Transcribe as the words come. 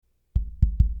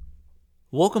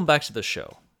Welcome back to the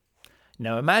show.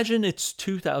 Now imagine it's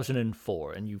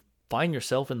 2004 and you find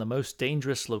yourself in the most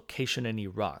dangerous location in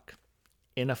Iraq,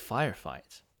 in a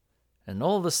firefight, and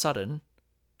all of a sudden,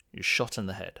 you're shot in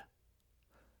the head.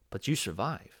 But you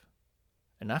survive.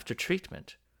 And after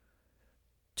treatment,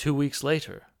 2 weeks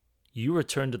later, you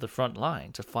return to the front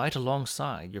line to fight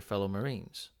alongside your fellow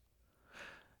Marines.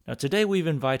 Now today we've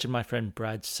invited my friend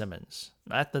Brad Simmons,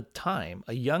 at the time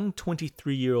a young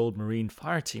 23-year-old Marine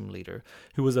fireteam leader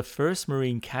who was a first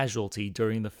Marine casualty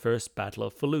during the First Battle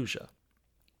of Fallujah.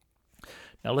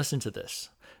 Now listen to this.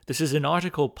 This is an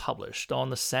article published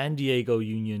on the San Diego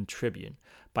Union Tribune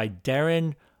by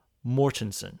Darren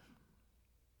Mortensen.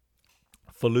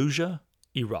 Fallujah,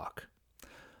 Iraq.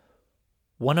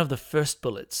 One of the first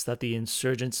bullets that the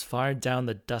insurgents fired down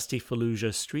the dusty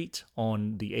Fallujah street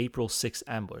on the April 6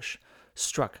 ambush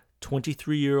struck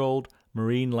 23-year-old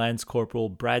Marine Lance Corporal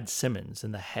Brad Simmons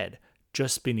in the head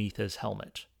just beneath his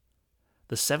helmet.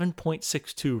 The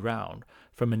 7.62 round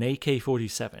from an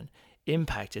AK47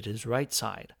 impacted his right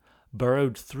side,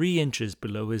 burrowed 3 inches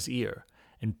below his ear,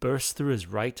 and burst through his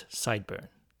right sideburn.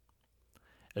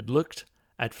 It looked,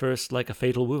 at first, like a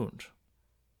fatal wound.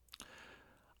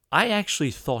 I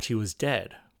actually thought he was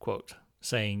dead, quote,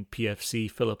 saying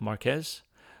PFC Philip Marquez,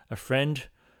 a friend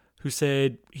who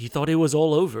said he thought it was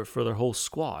all over for their whole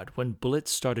squad when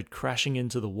bullets started crashing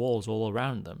into the walls all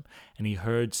around them, and he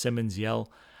heard Simmons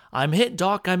yell, "I'm hit,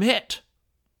 Doc, I'm hit!"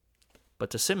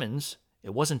 But to Simmons,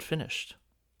 it wasn't finished.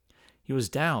 He was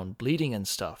down, bleeding and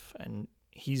stuff, and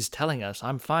he's telling us,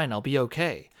 "I'm fine, I'll be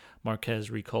okay," Marquez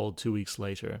recalled 2 weeks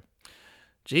later.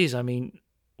 Geez,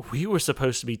 we were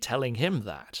supposed to be telling him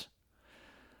that.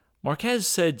 Marquez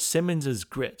said Simmons'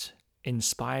 grit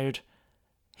inspired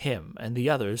him and the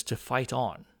others to fight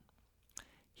on.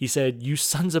 He said, "You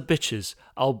sons of bitches,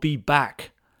 I'll be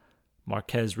back,"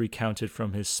 Marquez recounted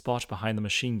from his spot behind the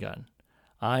machine gun,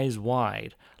 eyes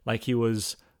wide like he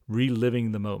was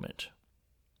reliving the moment.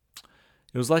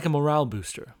 It was like a morale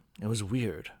booster. It was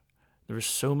weird. There were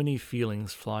so many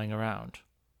feelings flying around.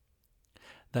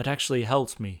 "That actually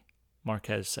helped me,"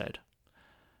 Marquez said.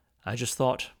 "I just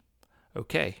thought,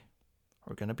 okay,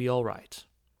 we're going to be all right."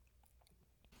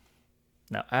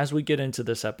 Now, as we get into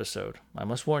this episode, I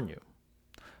must warn you,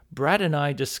 Brad and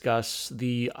I discuss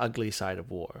the ugly side of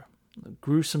war, the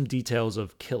gruesome details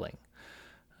of killing,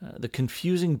 the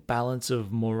confusing balance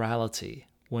of morality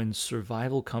when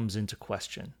survival comes into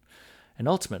question, and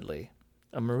ultimately,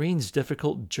 a Marine's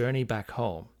difficult journey back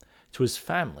home to his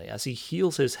family as he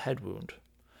heals his head wound,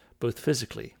 both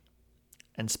physically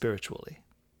and spiritually.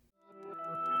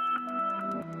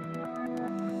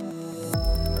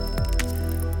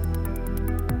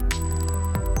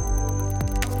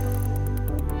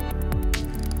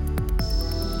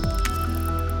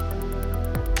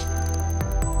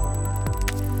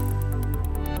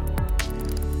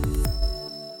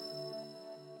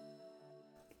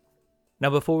 Now,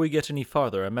 before we get any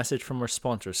farther, a message from our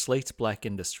sponsor, Slate Black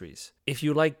Industries. If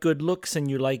you like good looks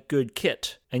and you like good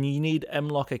kit, and you need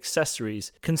M-LOK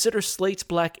accessories, consider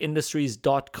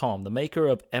SlateBlackIndustries.com, the maker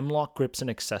of M-LOK grips and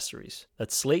accessories.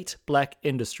 That's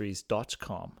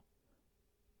SlateBlackIndustries.com.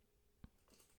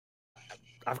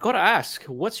 I've got to ask,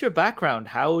 what's your background?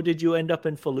 How did you end up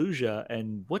in Fallujah,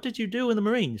 and what did you do in the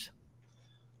Marines?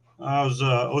 I was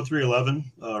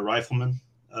 0311 rifleman.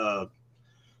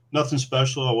 Nothing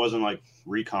special. I wasn't like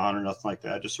recon or nothing like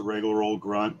that. Just a regular old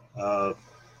grunt.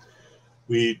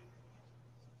 We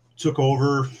took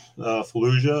over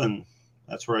Fallujah, and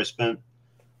that's where I spent,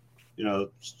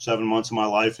 7 months of my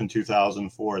life in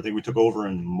 2004. I think we took over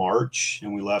in March,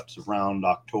 and we left around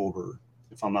October,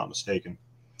 if I'm not mistaken.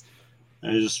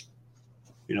 And it just,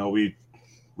 we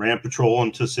ran patrol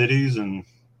into cities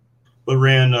but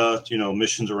ran,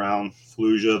 missions around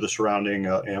Fallujah, the surrounding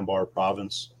Anbar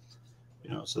province.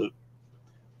 So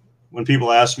when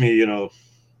people ask me, about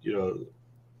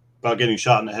getting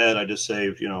shot in the head, I just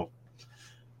say,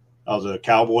 I was a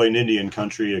cowboy in Indian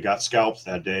country. I got scalped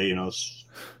that day. That's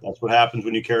what happens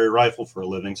when you carry a rifle for a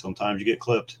living. Sometimes you get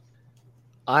clipped.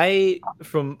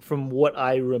 From what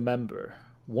I remember,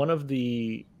 one of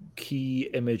the key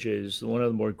images, one of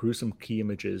the more gruesome key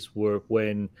images were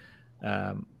when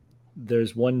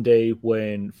there's one day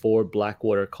when 4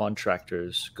 Blackwater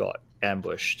contractors got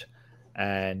ambushed.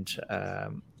 And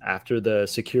after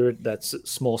that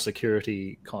small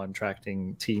security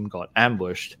contracting team got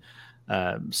ambushed,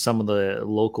 some of the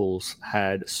locals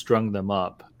had strung them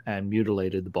up and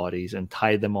mutilated the bodies and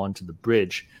tied them onto the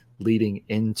bridge leading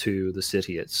into the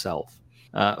city itself.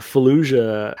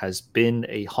 Fallujah has been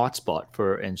a hotspot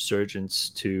for insurgents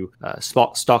to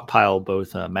stockpile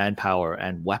both manpower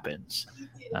and weapons.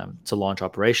 to launch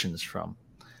operations from.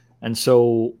 And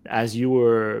so, as you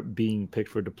were being picked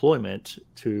for deployment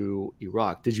to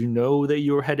Iraq, did you know that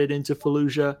you were headed into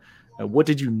Fallujah? What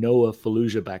did you know of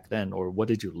Fallujah back then, or what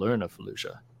did you learn of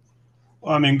Fallujah?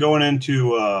 Well, I mean, going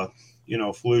into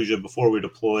Fallujah before we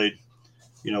deployed,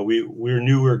 we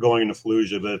knew we were going into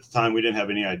Fallujah, but at the time we didn't have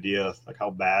any idea like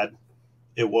how bad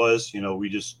it was.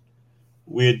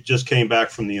 We had just came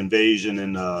back from the invasion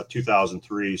in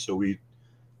 2003, so we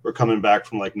were coming back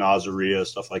from like Nasiriyah,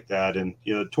 stuff like that, and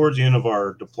towards the end of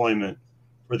our deployment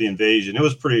for the invasion, it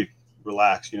was pretty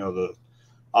relaxed. The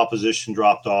opposition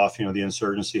dropped off. The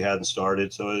insurgency hadn't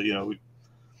started, so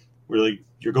we're like,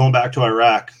 you're going back to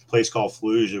Iraq, a place called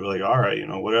Fallujah. We're like, all right,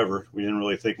 whatever. We didn't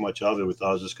really think much of it. We thought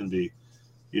it was just going to be,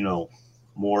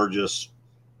 more just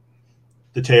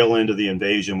the tail end of the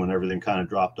invasion when everything kind of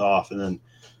dropped off. And then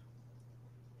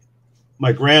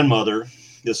my grandmother,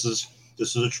 this is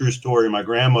a true story. My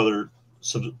grandmother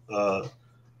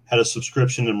had a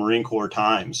subscription to Marine Corps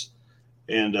Times,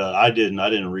 and I didn't. I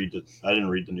didn't read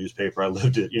the newspaper. I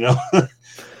lived it,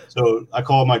 So I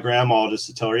called my grandma just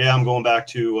to tell her, yeah, I'm going back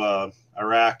to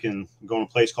Iraq and I'm going to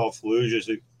a place called Fallujah. She's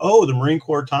like, oh, the Marine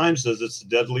Corps Times says it's the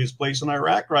deadliest place in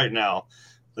Iraq right now.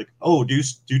 Like, oh, do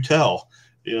tell.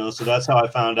 So that's how I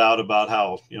found out about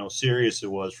how serious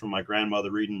it was from my grandmother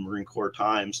reading Marine Corps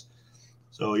Times.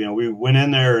 So we went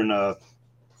in there and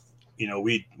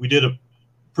we did a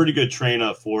pretty good train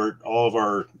up for it. All of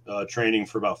our training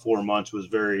for about 4 months was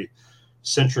very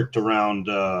centric around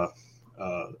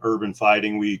urban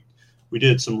fighting. We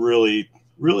did some really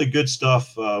good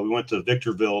stuff. We went to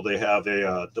Victorville. They have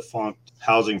a defunct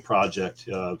housing project.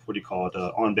 What do you call it?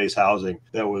 On-base housing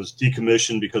that was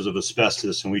decommissioned because of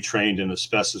asbestos, and we trained in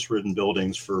asbestos-ridden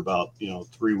buildings for about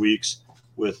 3 weeks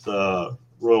with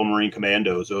Royal Marine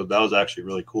Commandos. So that was actually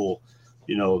really cool.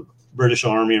 British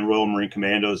Army and Royal Marine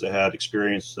Commandos that had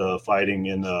experience fighting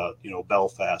in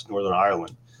Belfast, Northern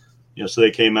Ireland. So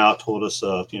they came out, told us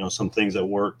some things that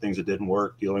worked, things that didn't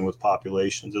work, dealing with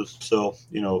populations. So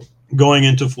going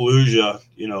into Fallujah,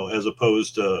 as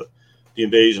opposed to the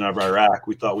invasion of Iraq,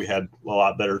 we thought we had a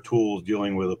lot better tools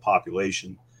dealing with a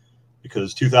population,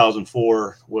 because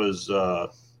 2004 was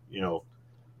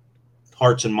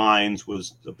hearts and minds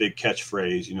was a big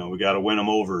catchphrase. We got to win them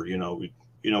over.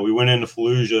 We went into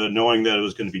Fallujah knowing that it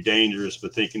was going to be dangerous,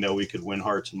 but thinking that we could win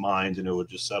hearts and minds and it would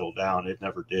just settle down. It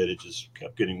never did. It just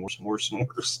kept getting worse and worse and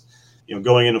worse.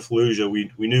 Going into Fallujah,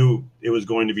 we knew it was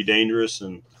going to be dangerous,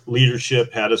 and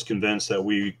leadership had us convinced that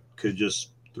we could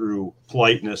just, through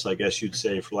politeness, I guess you'd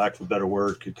say, for lack of a better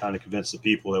word, could kind of convince the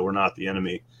people that we're not the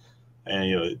enemy.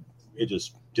 And, it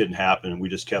just didn't happen. We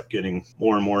just kept getting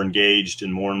more and more engaged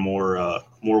and more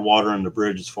water on the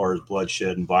bridge as far as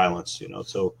bloodshed and violence,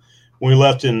 So when we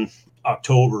left in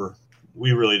October,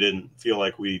 we really didn't feel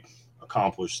like we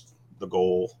accomplished the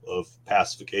goal of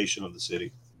pacification of the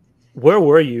city. Where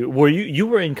were you? You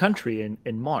were in country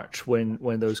in March when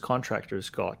those contractors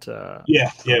got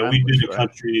yeah we'd been in right?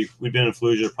 country. We'd been in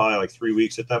Fallujah probably like 3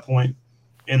 weeks at that point.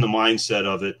 And the mindset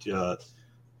of it,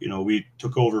 we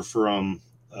took over from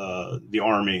the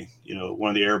Army, one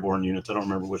of the airborne units. I don't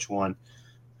remember which one.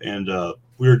 And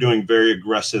we were doing very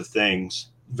aggressive things,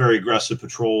 very aggressive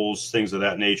patrols, things of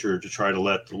that nature, to try to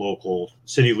let the local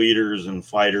city leaders and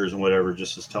fighters and whatever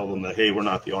just tell them that, hey, we're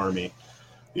not the Army.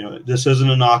 This isn't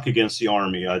a knock against the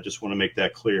Army. I just want to make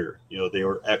that clear. They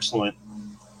were excellent,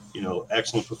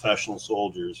 excellent professional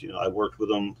soldiers. I worked with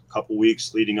them a couple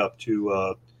weeks leading up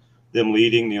to them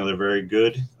leading. They're very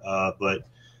good, but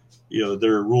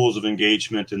their rules of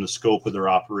engagement and the scope of their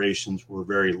operations were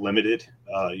very limited.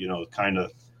 Kind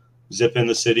of zip in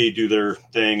the city, do their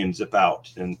thing, and zip out.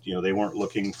 And they weren't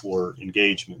looking for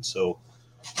engagement. So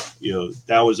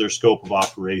that was their scope of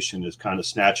operation, is kind of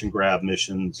snatch and grab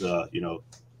missions.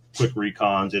 Quick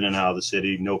recons in and out of the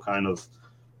city, no kind of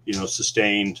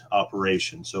sustained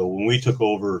operation. So when we took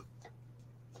over,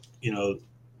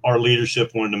 our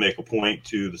leadership wanted to make a point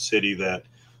to the city that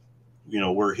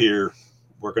we're here,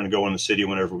 we're going to go in the city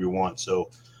whenever we want. So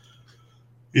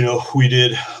we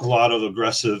did a lot of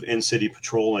aggressive in-city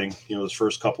patrolling those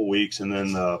first couple weeks, and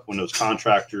then when those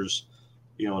contractors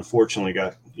unfortunately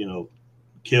got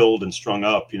killed and strung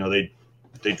up,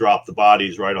 they dropped the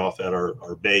bodies right off at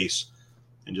our base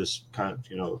and just kind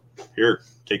of, here,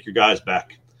 take your guys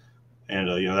back. And,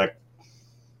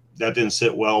 that didn't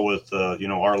sit well with,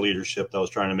 our leadership that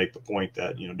was trying to make the point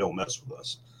that, don't mess with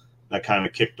us. That kind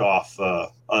of kicked off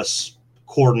us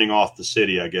cordoning off the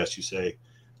city, I guess you say.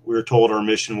 We were told our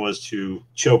mission was to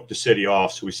choke the city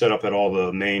off. So we set up at all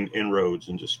the main inroads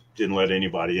and just didn't let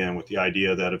anybody in, with the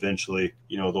idea that eventually,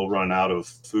 they'll run out of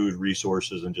food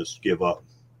resources and just give up.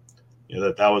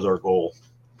 That was our goal.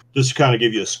 just to kind of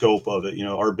give you a scope of it,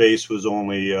 our base was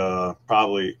only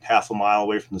probably half a mile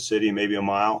away from the city, maybe a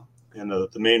mile, and the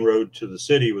main road to the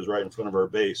city was right in front of our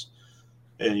base.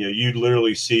 And you'd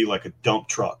literally see like a dump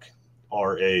truck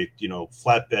or a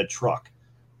flatbed truck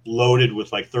loaded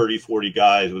with like 30, 40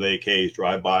 guys with AKs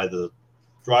drive by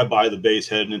the base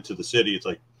heading into the city. It's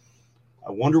like,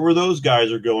 I wonder where those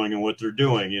guys are going and what they're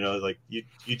doing. Like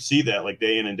you'd see that like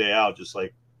day in and day out, just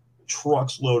like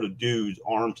trucks load of dudes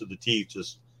armed to the teeth,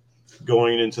 just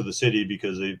going into the city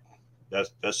because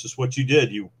that's just what you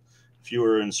did. If you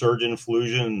were an insurgent in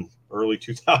Fallujah in early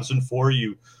 2004,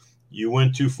 you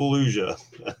went to Fallujah.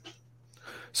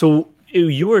 So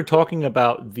you were talking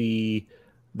about the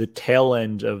tail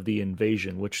end of the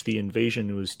invasion, which the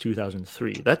invasion was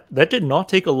 2003. That did not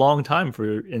take a long time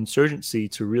for insurgency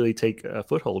to really take a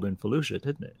foothold in Fallujah,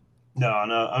 didn't it?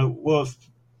 No. Well,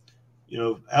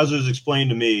 as it was explained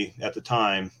to me at the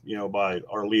time, by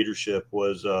our leadership,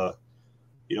 was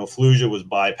Fallujah was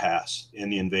bypassed in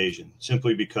the invasion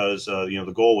simply because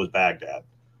the goal was Baghdad.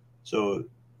 So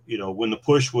when the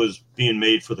push was being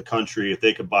made for the country, if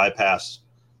they could bypass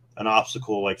an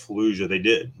obstacle like Fallujah, they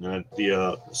did. And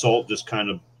the assault just kind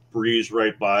of breezed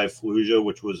right by Fallujah,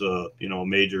 which was a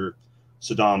major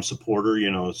Saddam supporter,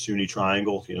 Sunni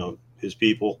Triangle, his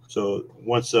people. So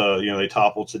once they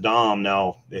toppled Saddam,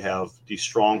 now they have these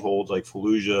strongholds like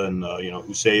Fallujah and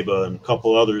Husayba and a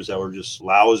couple others that were just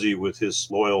lousy with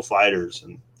his loyal fighters.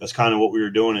 And that's kind of what we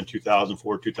were doing in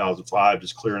 2004, 2005,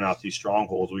 just clearing out these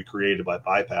strongholds we created by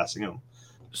bypassing them.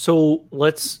 So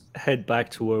let's head back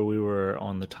to where we were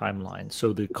on the timeline.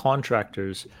 So the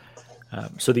contractors,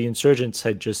 so the insurgents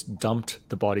had just dumped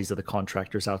the bodies of the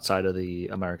contractors outside of the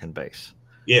American base.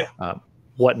 Yeah.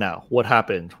 What now? What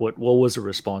happened? What was the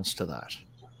response to that?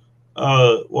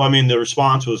 Well, I mean, the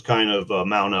response was kind of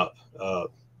mount up.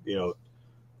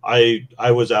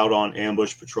 I was out on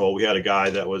ambush patrol. We had a guy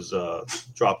that was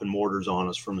dropping mortars on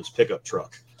us from his pickup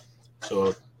truck.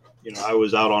 So I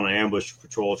was out on an ambush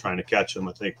patrol trying to catch him.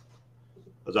 I think I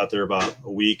was out there about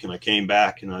a week, and I came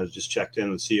back and I just checked in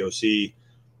with COC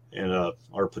and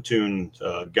our platoon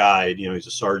guide. He's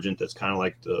a sergeant that's kind of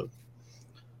like the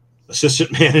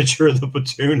assistant manager of the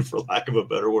platoon, for lack of a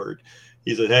better word.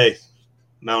 He said, "Hey,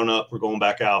 mount up. We're going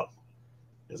back out."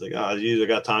 I was like, "Oh, geez, I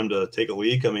got time to take a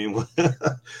leak. I mean, where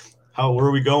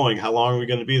are we going? How long are we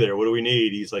going to be there? What do we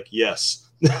need?" He's like, "Yes."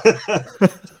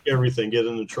 Everything, get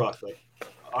in the truck. Like,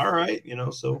 all right,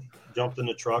 so jumped in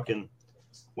the truck and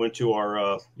went to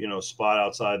our spot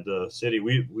outside the city.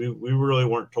 We really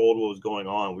weren't told what was going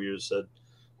on. We just said,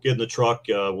 get in the truck,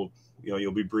 you'll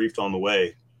be briefed on the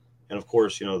way. And of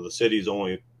course, the city's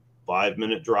only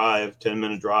 5-minute drive,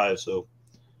 10-minute drive. So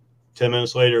 10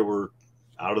 minutes later, we're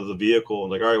out of the vehicle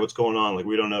and like, all right, what's going on? Like,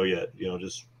 we don't know yet.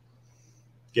 Just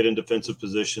get in defensive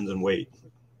positions and wait.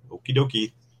 Okie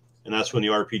dokie. And that's when the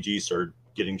RPG started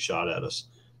getting shot at us.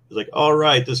 It's like, all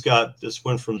right, this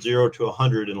went from 0 to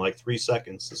 100 in like 3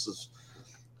 seconds. This is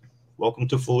welcome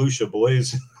to Fallujah,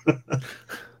 boys.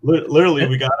 Literally,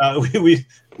 we got out.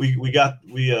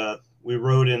 We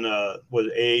rode in was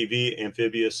AAV,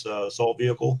 amphibious assault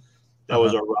vehicle. That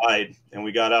was our ride, and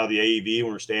we got out of the AEV and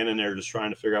we're standing there just trying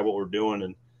to figure out what we're doing,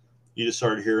 and you just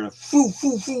started hearing foo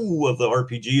foo foo of the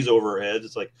RPGs over our heads.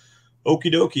 It's like,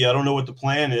 okie dokie, I don't know what the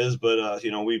plan is, but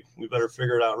we better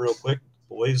figure it out real quick,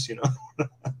 boys.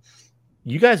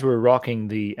 You guys were rocking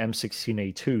the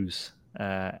M16A2s.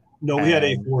 No, we had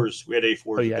A4s. We had A4s.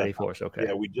 Oh, you had A4s. Okay.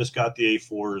 Yeah, we just got the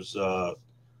A4s.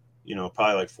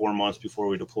 Probably like 4 months before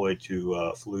we deployed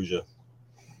to Fallujah.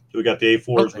 So we got the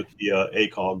A4s with the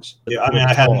ACOGs. Yeah, I mean,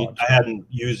 I hadn't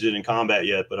used it in combat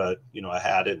yet, but I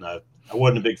had it, and I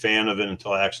wasn't a big fan of it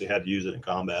until I actually had to use it in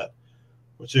combat.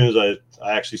 As soon as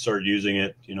I actually started using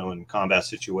it, in combat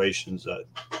situations,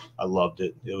 I loved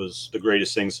it. It was the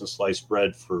greatest thing since sliced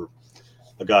bread for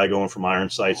a guy going from iron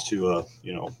sights to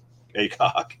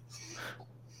ACOG.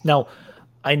 Now,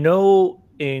 I know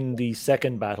in the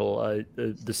second battle of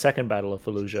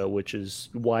Fallujah, which is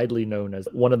widely known as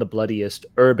one of the bloodiest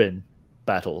urban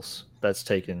battles that's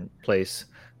taken place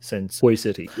since Hoi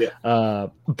City. Yeah.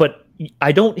 But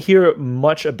I don't hear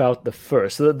much about the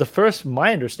first. The first,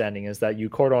 my understanding is that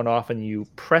you cordoned off and you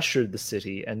pressured the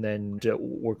city and then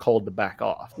were called to back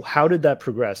off. How did that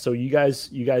progress? So you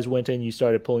guys went in, you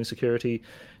started pulling security.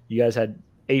 You guys had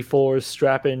A4s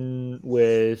strapping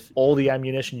with all the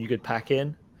ammunition you could pack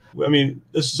in. I mean,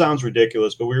 this sounds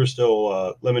ridiculous, but we were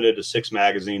still limited to 6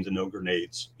 magazines and no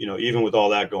grenades, even with all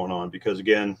that going on, because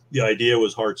again, the idea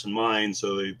was hearts and minds.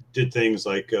 So they did things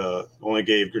like only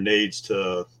gave grenades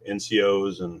to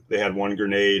NCOs, and they had 1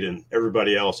 grenade and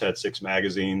everybody else had 6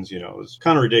 magazines. It was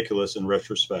kind of ridiculous in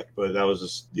retrospect, but that was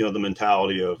just, the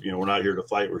mentality of, we're not here to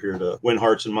fight. We're here to win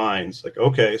hearts and minds. Like,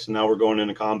 okay, so now we're going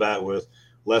into combat with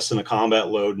less than a combat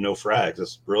load, no frags.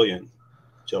 That's brilliant,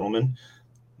 gentlemen.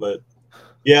 But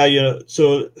yeah.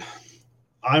 So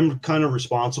I'm kind of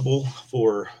responsible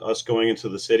for us going into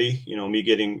the city, me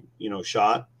getting,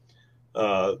 shot.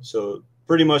 So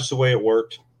pretty much the way it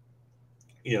worked,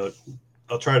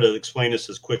 I'll try to explain this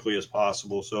as quickly as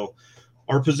possible. So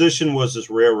our position was this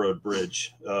railroad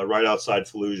bridge right outside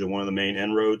Fallujah, one of the main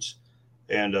end roads.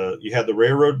 And you had the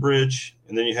railroad bridge,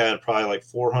 and then you had probably like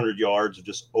 400 yards of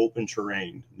just open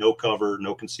terrain, no cover,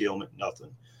 no concealment,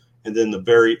 nothing. And then the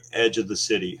very edge of the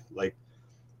city, like,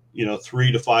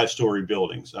 3 to 5 story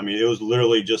buildings. I mean, it was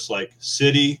literally just like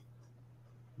city,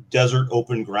 desert,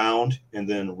 open ground, and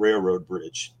then railroad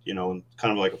bridge, and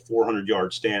kind of like a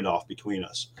 400-yard standoff between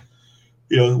us,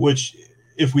 which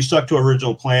if we stuck to our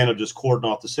original plan of just cordon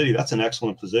off the city, that's an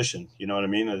excellent position. You know what I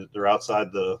mean? They're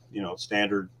outside the,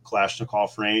 standard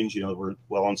Kalashnikov range. We're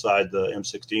well inside the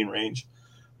M16 range.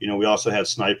 We also had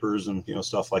snipers and,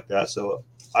 stuff like that. So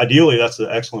ideally, that's an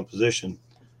excellent position.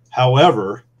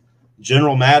 However,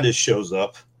 General Mattis shows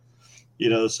up,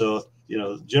 so,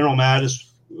 General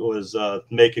Mattis was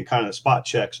making kind of spot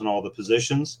checks on all the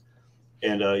positions.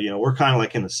 And, we're kind of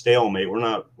like in a stalemate. We're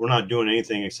not doing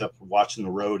anything except watching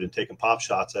the road and taking pop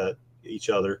shots at each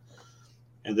other.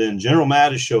 And then General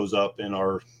Mattis shows up, and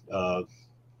our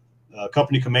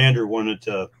company commander wanted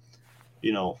to,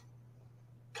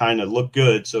 kind of look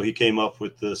good. So he came up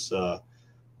with this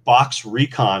box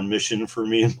recon mission for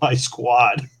me and my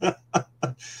squad.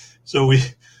 So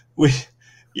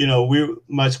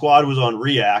my squad was on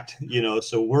react,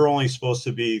 so we're only supposed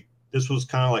to be, this was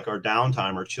kind of like our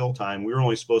downtime, our chill time. We were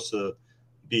only supposed to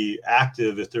be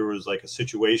active if there was like a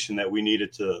situation that we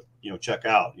needed to, check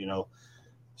out,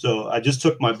 So I just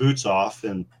took my boots off,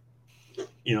 and,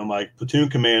 my platoon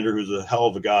commander, who's a hell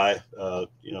of a guy,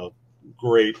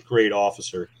 great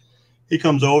officer. He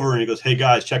comes over and he goes, "Hey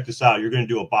guys, check this out. You're going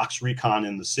to do a box recon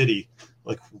in the city."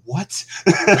 Like, what?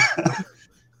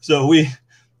 So we,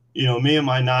 me and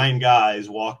my 9 guys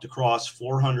walked across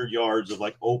 400 yards of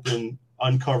like open,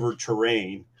 uncovered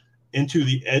terrain into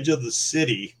the edge of the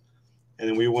city. And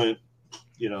then we went,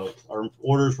 our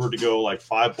orders were to go like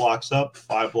 5 blocks up,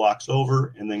 5 blocks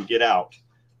over, and then get out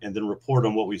and then report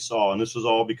on what we saw. And this was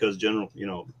all because General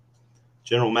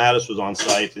Mattis was on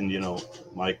site, and,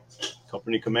 my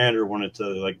company commander wanted to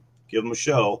like give him a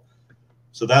show.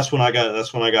 So that's when I got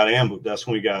ambushed. That's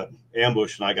when we got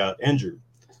ambushed and I got injured.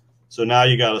 So now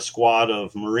you got a squad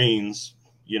of Marines,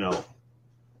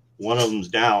 one of them's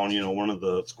down, one of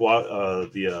the squad,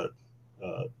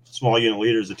 small unit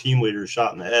leaders, the team leader, is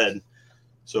shot in the head.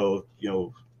 So,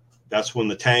 that's when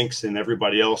the tanks and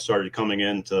everybody else started coming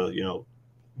in to,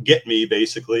 get me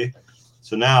basically.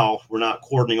 So now we're not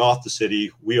cordoning off the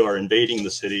city. We are invading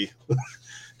the city.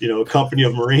 A company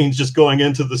of Marines just going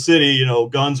into the city,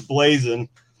 guns blazing,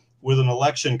 with an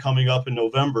election coming up in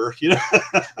November. Keep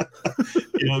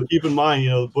in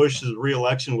mind, Bush's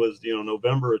re-election was,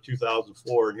 November of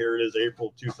 2004, and here it is,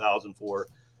 April 2004.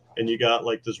 And you got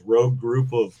like this rogue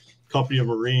group of company of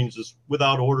Marines just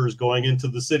without orders going into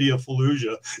the city of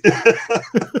Fallujah.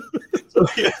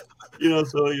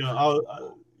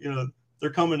 They're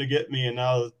coming to get me. And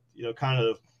now,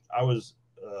 I was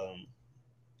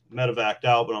medevaced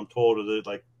out, but I'm told that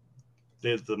like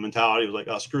the mentality was like,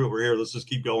 "Oh, screw it, we're here. Let's just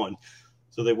keep going."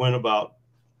 So they went about,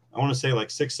 I want to say like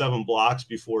 6-7 blocks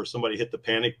before somebody hit the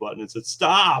panic button and said,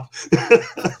 "Stop!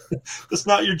 That's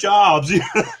not your jobs."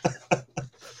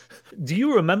 Do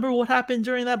you remember what happened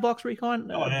during that box recon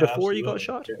before absolutely. You got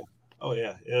shot? Yeah. Oh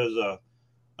yeah, it was.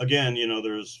 Again,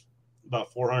 there's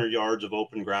about 400 yards of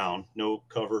open ground, no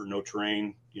cover, no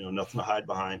terrain, nothing to hide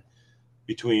behind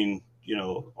between,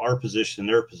 our position and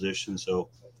their position. So,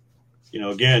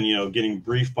 again, getting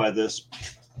briefed by this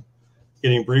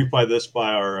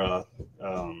by our,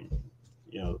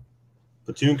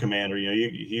 platoon commander,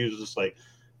 he was just like,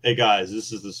 "Hey guys,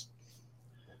 this is this."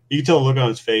 You can tell the look on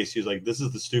his face. He was like, "This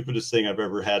is the stupidest thing I've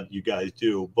ever had you guys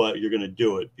do, but you're going to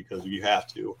do it because you have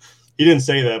to." He didn't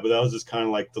say that, but that was just kind of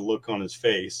like the look on his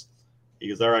face. He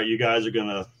goes, "All right, you guys are going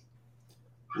to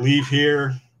leave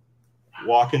here,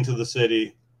 walk into the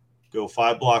city, go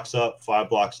 5 blocks up, 5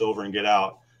 blocks over, and get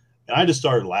out." And I just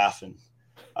started laughing.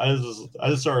 I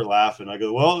just started laughing. I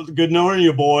go, "Well, good knowing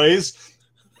you boys."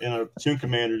 And our platoon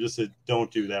commander just said,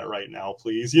 "Don't do that right now,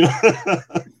 please." You know.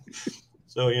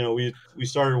 So, you know, we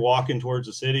started walking towards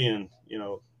the city, and, you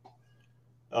know,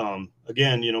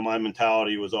 again, you know, my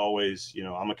mentality was always, you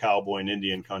know, I'm a cowboy in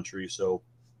Indian country. So,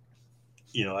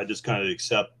 you know, I just kind of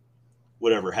accept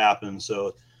whatever happens.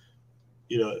 So,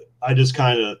 you know, I just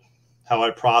kind of, how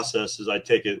I process is I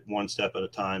take it one step at a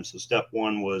time. So step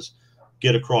one was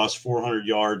get across 400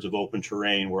 yards of open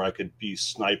terrain where I could be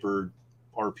snipered,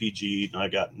 RPG'd, and I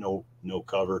got no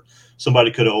cover.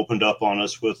 Somebody could have opened up on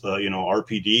us with, you know,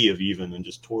 RPD of even and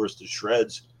just tore us to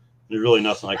shreds. There's really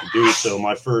nothing I could do. So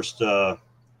my first goal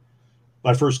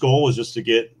was just to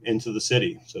get into the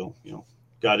city. So, you know,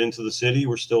 got into the city.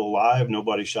 We're still alive.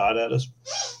 Nobody shot at us.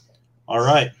 All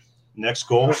right. Next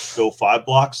goal, go 5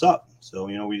 blocks up. So,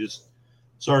 you know, we just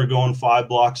started going 5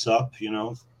 blocks up. You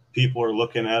know, people are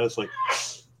looking at us like,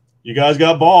 you guys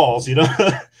got balls, you know.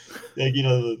 Like, you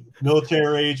know, the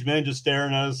military age men just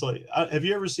staring at us like, have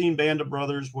you ever seen Band of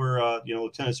Brothers where, you know,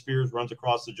 Lieutenant Spears runs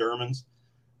across the Germans?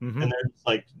 Mm-hmm. And they're just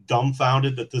like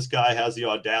dumbfounded that this guy has the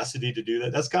audacity to do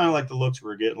that. That's kind of like the looks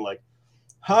we're getting, like,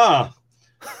 huh?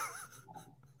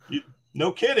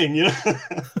 No kidding, you know.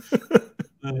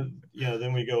 You know,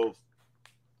 then we go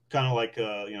kind of like,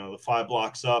 you know, the 5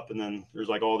 blocks up, and then there's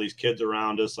like all these kids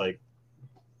around us, like,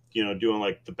 you know, doing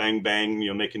like the bang bang, you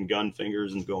know, making gun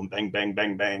fingers and going bang bang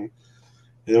bang bang.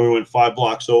 And then we went 5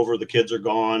 blocks over. The kids are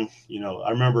gone. You know, I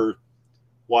remember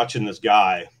watching this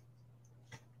guy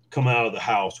come out of the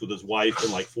house with his wife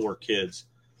and like 4 kids,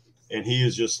 and he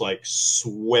is just like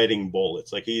sweating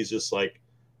bullets. Like he's just like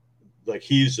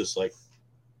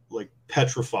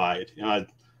petrified. And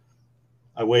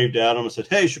I waved at him and said,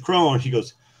 "Hey, Chacron." He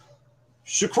goes,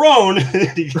 "Chacron."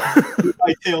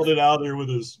 I tailed it out there with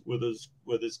his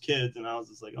kids, and I was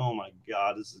just like, "Oh my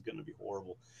God, this is going to be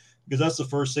horrible." Because that's the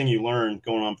first thing you learn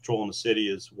going on patrol in the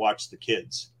city is watch the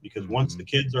kids. Because once the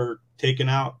kids are taken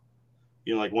out,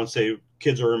 you know, like once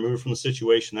kids are removed from the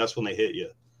situation, that's when they hit you.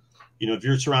 You know, if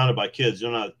you're surrounded by kids,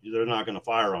 they're not going to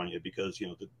fire on you because, you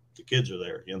know, the kids are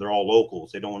there. You know, they're all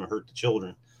locals. They don't want to hurt the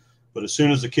children. But as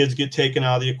soon as the kids get taken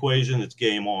out of the equation, it's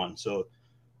game on. So,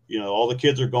 you know, all the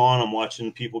kids are gone. I'm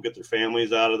watching people get their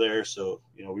families out of there. So,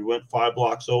 you know, we went 5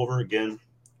 blocks over. Again,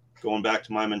 going back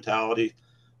to my mentality,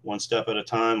 one step at a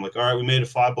time. Like, all right, we made it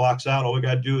 5 blocks out. All we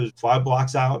got to do is 5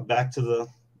 blocks out back to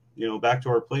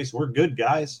our place. We're good,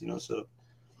 guys. You know, so,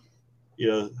 you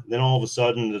know, then all of a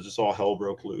sudden, just all hell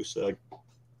broke loose. Like,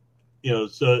 you know,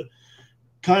 so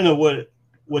kind of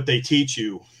what they teach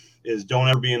you is don't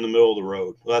ever be in the middle of the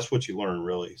road. Well, that's what you learn,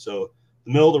 really. So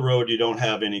the middle of the road, you don't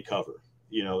have any cover,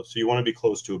 you know, so you want to be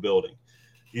close to a building.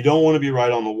 You don't want to be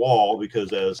right on the wall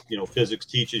because, as you know, physics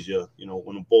teaches you, you know,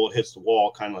 when a bullet hits the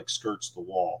wall, kind of like skirts the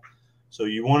wall. So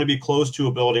you want to be close to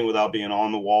a building without being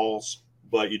on the walls,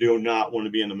 but you do not want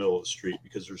to be in the middle of the street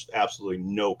because there's absolutely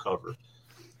no cover.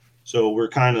 So we're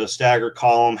kind of staggered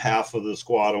column, half of the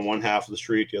squad on one half of the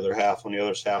street, the other half on the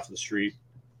other half of the street.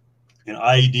 And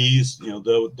IEDs, you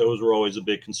know, those were always a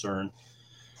big concern.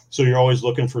 So you're always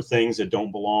looking for things that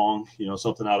don't belong, you know,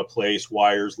 something out of place,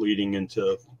 wires leading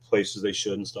into places they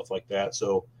shouldn't, stuff like that.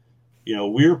 So, you know,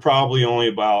 we were probably only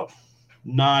about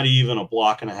not even a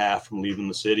block and a half from leaving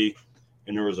the city.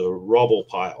 And there was a rubble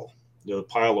pile, you know, a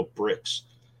pile of bricks.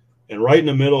 And right in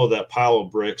the middle of that pile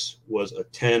of bricks was a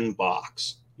 10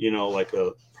 box, you know,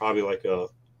 probably like a,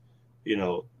 you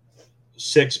know,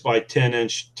 6 by 10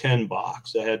 inch 10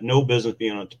 box that had no business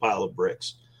being on a pile of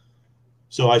bricks.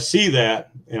 So I see that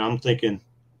and I'm thinking,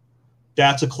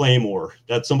 that's a claymore.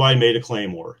 That somebody made a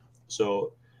claymore.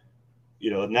 So, you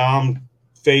know, now I'm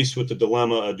faced with the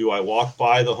dilemma of, do I walk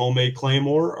by the homemade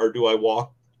claymore or do I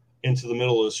walk into the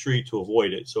middle of the street to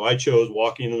avoid it? So I chose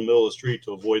walking in the middle of the street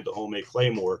to avoid the homemade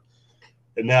claymore.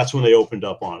 And that's when they opened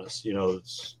up on us. You know,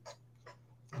 it's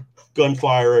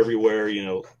gunfire everywhere. You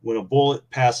know, when a bullet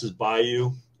passes by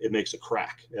you, it makes a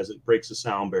crack as it breaks the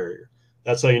sound barrier.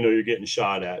 That's how you know you're getting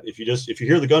shot at. If you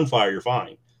hear the gunfire, you're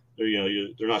fine. You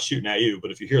know, they're not shooting at you.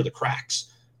 But if you hear the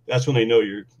cracks, that's when they know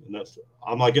you're.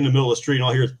 I'm like in the middle of the street, and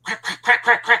all I hear is crack, crack, crack,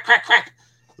 crack, crack, crack, crack.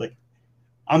 Like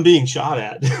I'm being shot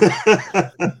at.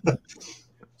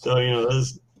 So, you know,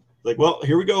 that's like, well,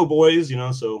 here we go, boys. You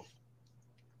know, so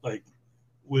like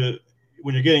when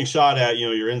you're getting shot at, you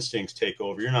know, your instincts take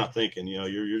over. You're not thinking, you know,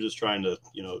 you're just trying to,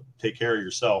 you know, take care of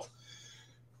yourself.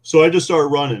 So I just started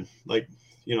running. Like,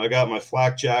 you know, I got my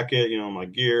flak jacket, you know, my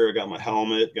gear, I got my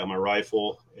helmet, got my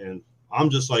rifle, and I'm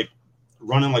just like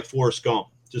running like Forrest Gump,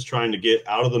 just trying to get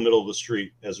out of the middle of the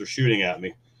street as they're shooting at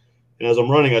me. And as I'm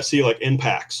running, I see like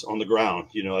impacts on the ground.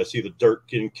 You know, I see the dirt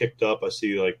getting kicked up. I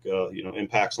see like, you know,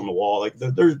 impacts on the wall. Like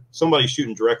there's somebody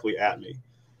shooting directly at me.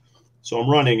 So I'm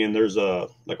running, and there's a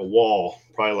wall,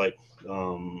 probably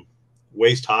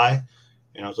waist high.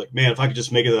 And I was like, man, if I could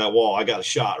just make it to that wall, I got a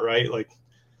shot, right? Like,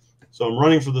 so I'm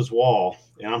running for this wall,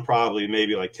 and I'm probably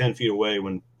maybe like 10 feet away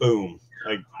when boom,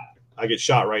 I get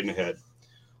shot right in the head.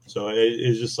 So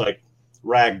it's just like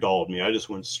ragdolled me. I just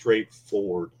went straight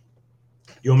forward.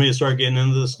 You want me to start getting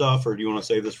into this stuff, or do you want to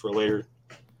save this for later?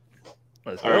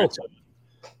 Let's All go. right.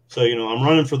 So I'm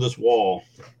running for this wall,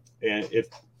 and if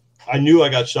I knew I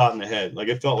got shot in the head, like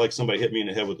it felt like somebody hit me in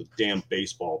the head with a damn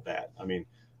baseball bat. I mean,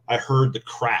 I heard the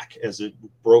crack as it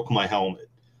broke my helmet.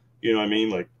 You know what I mean?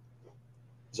 Like,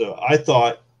 so I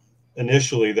thought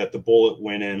initially that the bullet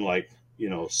went in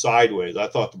sideways. I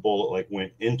thought the bullet like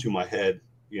went into my head,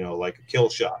 like a kill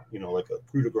shot, like a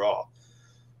coup de grace.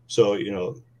 So,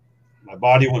 my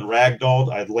body went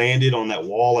ragdolled. I landed on that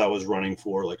wall I was running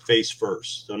for, like face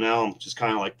first. So now I'm just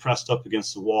kind of like pressed up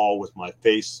against the wall with my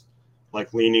face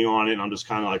like leaning on it. I'm just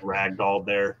kind of like ragdolled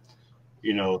there,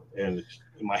 and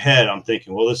in my head, I'm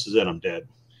thinking, well, this is it. I'm dead,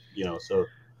 so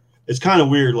it's kind of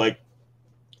weird. Like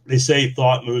they say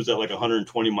thought moves at like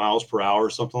 120 miles per hour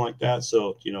or something like that.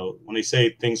 So, when they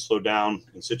say things slow down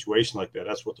in a situation like that,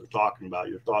 that's what they're talking about.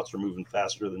 Your thoughts are moving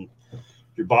faster than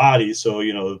your body.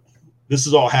 So, this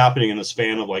is all happening in the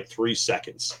span of like 3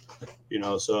 seconds,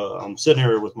 so I'm sitting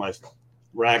here with my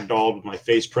ragdoll with my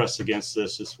face pressed against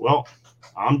this. Well,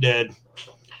 I'm dead.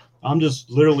 I'm just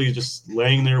literally just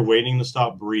laying there waiting to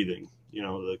stop breathing,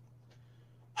 and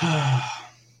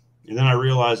then I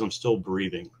realize I'm still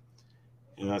breathing.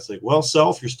 And I was like, well,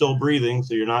 self, you're still breathing,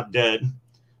 so you're not dead,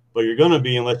 but you're going to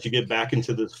be unless you get back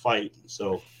into this fight.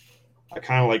 So I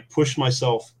kind of like pushed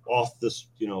myself off this,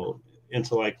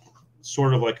 into like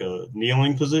sort of like a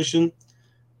kneeling position.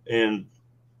 And,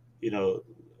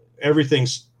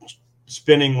 everything's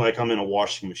spinning like I'm in a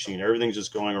washing machine. Everything's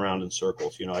just going around in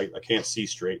circles. I can't see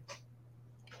straight.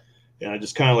 And I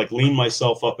just kind of like lean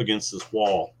myself up against this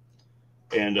wall.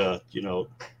 And, I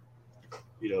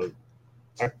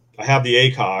have the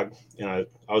ACOG, and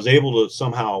I was able to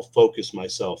somehow focus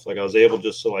myself. Like I was able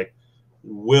just to like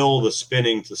will the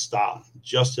spinning to stop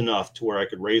just enough to where I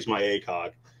could raise my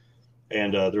ACOG.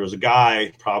 And there was a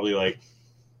guy probably like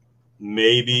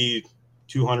maybe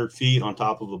 200 feet on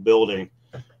top of a building,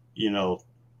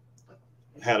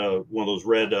 had one of those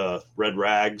red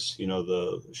rags,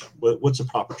 what's the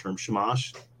proper term?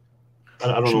 Shamash? I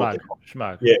don't know what they call it.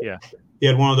 Shmag. Yeah. He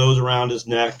had one of those around his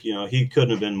neck. He couldn't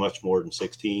have been much more than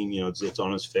 16. It's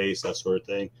on his face, that sort of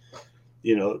thing.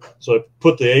 So I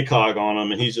put the ACOG on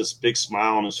him, and he's just big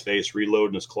smile on his face,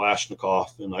 reloading his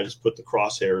Kalashnikov, and I just put the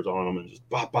crosshairs on him and just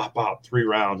bop, bop, bop, 3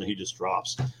 rounds, and he just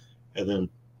drops. And then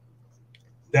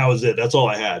that was it. That's all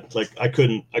I had. Like I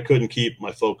couldn't keep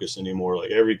my focus anymore.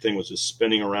 Like everything was just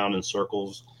spinning around in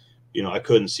circles. I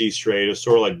couldn't see straight. It was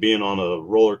sort of like being on a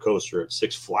roller coaster at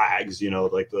Six Flags,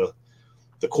 like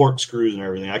the corkscrews and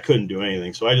everything. I couldn't do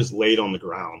anything. So I just laid on the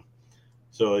ground.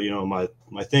 So,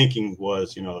 my thinking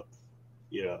was, well,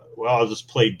 I'll just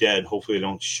play dead. Hopefully they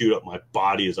don't shoot up my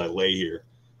body as I lay here.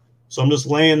 So I'm just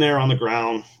laying there on the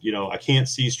ground. I can't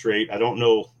see straight. I don't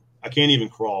know. I can't even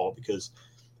crawl because,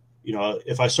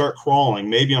 if I start crawling,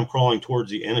 maybe I'm crawling towards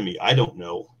the enemy. I don't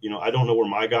know. I don't know where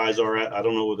my guys are at. I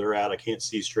don't know where they're at. I can't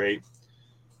see straight.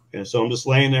 And so I'm just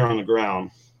laying there on the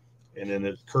ground. And then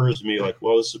it occurs to me like,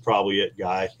 well, this is probably it,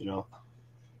 guy.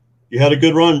 You had a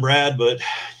good run, Brad, but,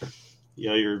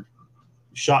 you're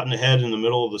shot in the head in the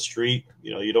middle of the street.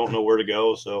 You don't know where to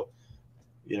go. So,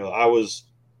 I was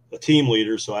a team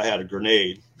leader, so I had a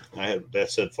grenade.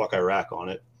 That said fuck Iraq on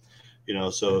it.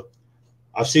 So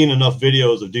I've seen enough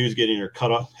videos of dudes getting their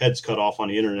heads cut off on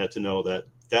the internet to know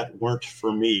that weren't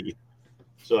for me.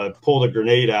 So I pulled a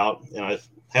grenade out, and I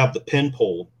have the pin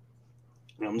pulled.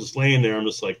 And I'm just laying there. I'm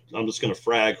just going to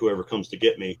frag whoever comes to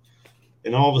get me.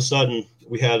 And all of a sudden,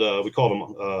 we called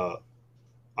them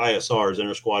ISRs,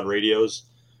 inter squad radios.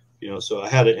 So I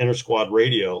had an inter squad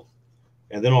radio,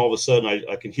 and then all of a sudden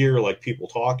I can hear like people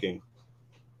talking,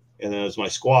 and then it's my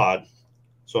squad.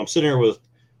 So I'm sitting here with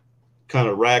kind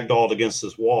of ragdolled against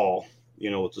this wall,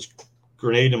 with this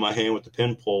grenade in my hand with the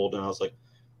pin pulled, and I was like,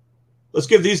 let's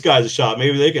give these guys a shot.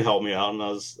 Maybe they can help me out. And I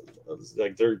was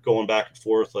like, they're going back and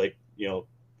forth, like,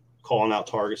 calling out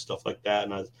targets, stuff like that.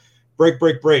 And I was break.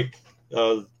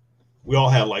 We all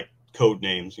had like code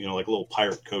names, like little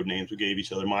pirate code names we gave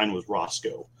each other. Mine was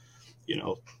Roscoe,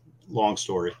 long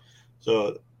story.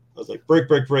 So I was like, break.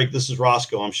 This is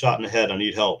Roscoe. I'm shot in the head. I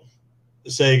need help.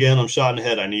 Say again, I'm shot in the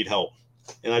head. I need help.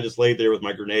 And I just laid there with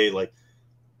my grenade, like,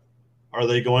 are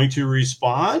they going to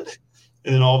respond?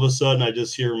 And then all of a sudden I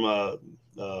just hear my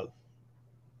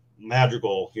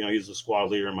Madrigal, he's the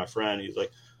squad leader and my friend. He's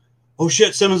like, oh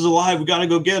shit, Simmons is alive. We got to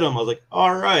go get him. I was like,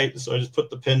 all right. So I just put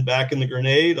the pin back in the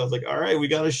grenade. I was like, all right, we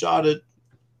got a shot at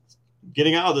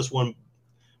getting out of this one,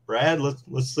 Brad.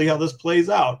 Let's see how this plays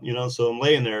out. So I'm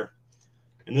laying there,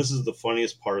 and this is the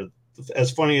funniest part,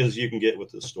 as funny as you can get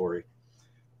with this story.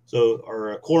 So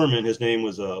our corpsman, his name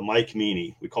was Mike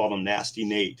Meany. We called him Nasty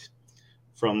Nate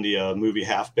from the movie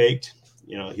Half Baked.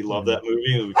 He loved that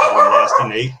movie. We called him Nasty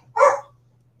Nate.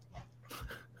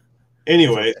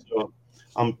 Anyway, so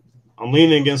I'm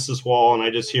leaning against this wall, and I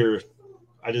just hear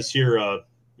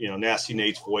Nasty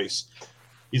Nate's voice.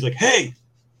 He's like, hey,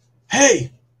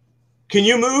 can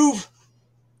you move?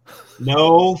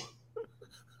 No.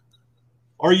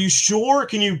 Are you sure?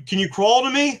 Can you crawl to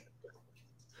me?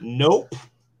 Nope.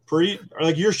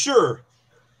 You're sure?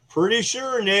 Pretty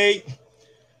sure, Nate.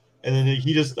 And then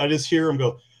I just hear him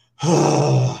go,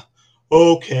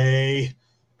 okay.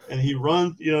 And he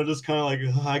runs, just kind of like,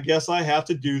 I guess I have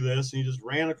to do this. And he just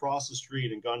ran across the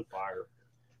street in gunfire,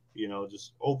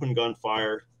 just open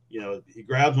gunfire. He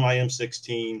grabs my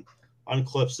M16,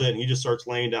 unclips it, and he just starts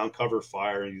laying down cover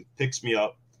fire. And he picks me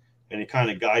up, and he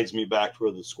kind of guides me back to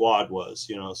where the squad was,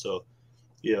 So,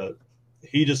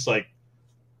 he just like,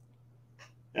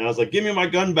 and I was like, give me my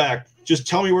gun back. Just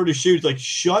tell me where to shoot. He's like,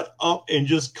 shut up and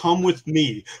just come with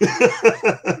me.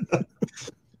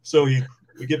 So we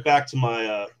get back to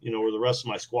my, where the rest of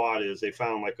my squad is. They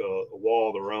found like a wall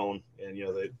of their own. And,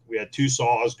 we had 2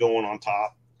 saws going on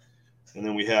top. And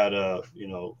then we had, a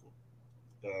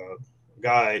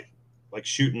guy like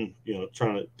shooting,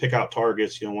 trying to pick out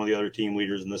targets, one of the other team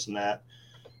leaders and this and that.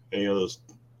 And,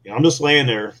 I'm just laying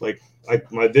there. Like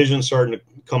my vision's starting to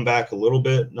come back a little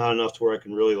bit, not enough to where I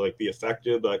can really like be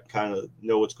effective, but I kind of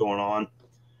know what's going on.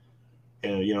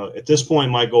 And, at this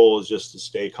point, my goal is just to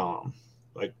stay calm.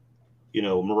 Like,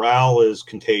 morale is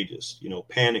contagious,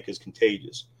 panic is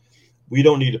contagious. We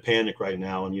don't need to panic right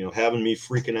now. And, having me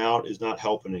freaking out is not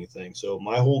helping anything. So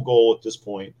my whole goal at this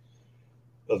point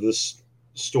of this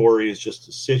story is just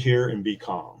to sit here and be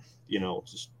calm,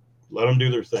 just let them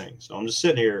do their thing. So I'm just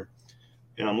sitting here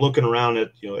and I'm looking around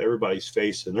at, everybody's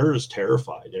face, and they're just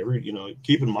terrified.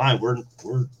 Keep in mind, we're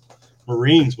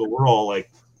Marines, but we're all like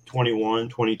 21,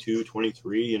 22,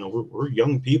 23, we're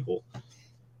young people.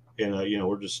 And,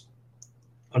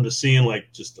 I'm just seeing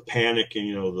like just the panic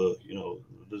and,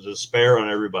 the despair on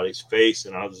everybody's face.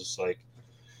 And I was just like,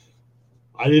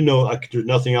 I didn't know there's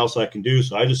nothing else I can do.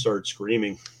 So I just started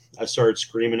screaming. I started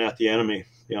screaming at the enemy.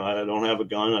 I don't have a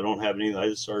gun. I don't have anything. I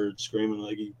just started screaming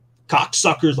like, you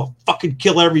cocksuckers, I'll fucking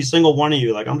kill every single one of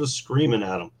you. Like, I'm just screaming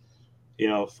at them,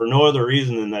 for no other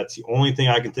reason than that's the only thing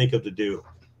I can think of to do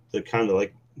to kind of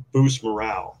like boost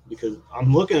morale, because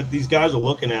I'm looking at these guys are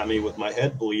looking at me with my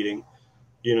head bleeding,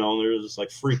 and they're just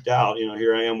like freaked out.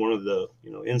 Here I am, one of the,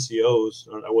 NCOs.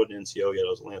 I wasn't NCO yet. I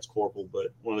was a Lance Corporal,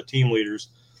 but one of the team leaders,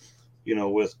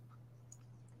 with,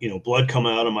 blood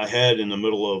coming out of my head in the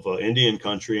middle of Indian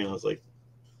country. And I was like,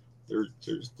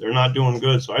 they're not doing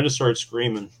good. So I just started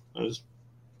screaming. And,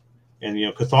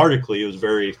 cathartically, it was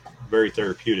very, very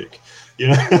therapeutic,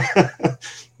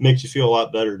 makes you feel a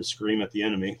lot better to scream at the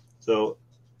enemy. So,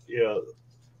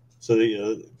 so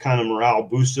the kind of morale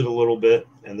boosted a little bit.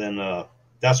 And then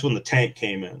that's when the tank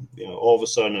came in. All of a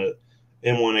sudden, a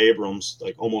M1 Abrams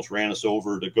like almost ran us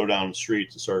over to go down the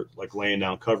street to start like laying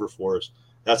down cover for us.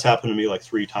 That's happened to me like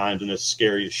 3 times, and it's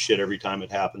scary as shit every time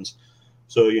it happens.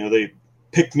 So, they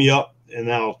picked me up, and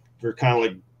now they're kind of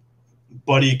like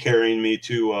buddy carrying me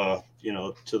to,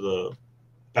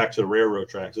 back to the railroad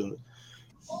tracks. And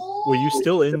were you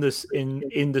still in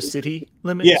the city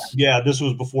limits? Yeah. This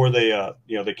was before they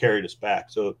carried us back.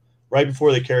 So right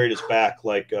before they carried us back,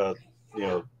 like, the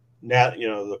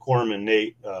corpsman,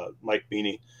 Nate, Mike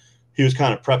Meany, he was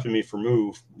kind of prepping me for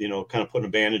move, kind of putting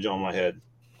a bandage on my head.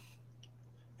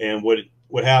 And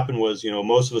what happened was,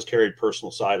 most of us carried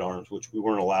personal sidearms, which we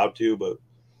weren't allowed to, but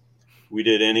we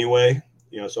did anyway.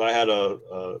 So I had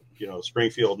a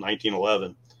Springfield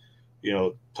 1911,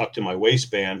 tucked in my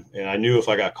waistband. And I knew if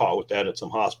I got caught with that at some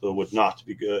hospital, it would not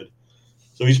be good.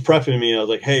 So he's prepping me. And I was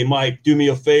like, hey, Mike, do me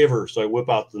a favor. So I whip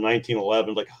out the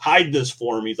 1911, like, hide this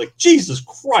for me. He's like, Jesus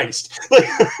Christ.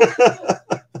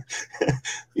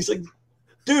 He's like,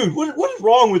 dude, what is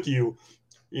wrong with you?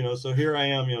 So here I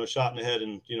am, shot in the head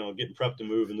and, getting prepped to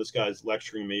move. And this guy's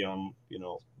lecturing me on,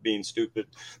 being stupid.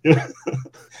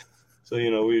 So,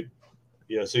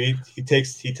 so he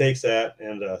takes that,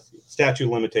 and statute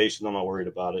of limitations, I'm not worried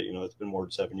about it. It's been more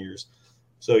than 7 years.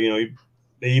 So, they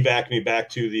evac me back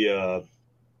to the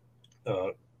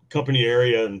company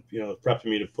area and, prepping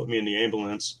me to put me in the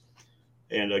ambulance.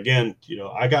 And again,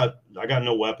 I got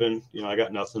no weapon, I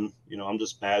got nothing, I'm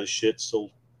just mad as shit. So,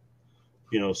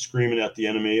 screaming at the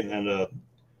enemy. And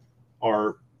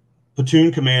our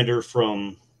platoon commander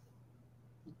from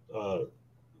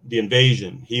the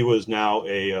invasion, he was now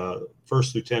a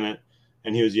first lieutenant,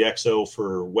 and he was the XO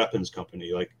for weapons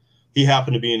company. Like, he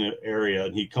happened to be in an area,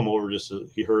 and he'd come over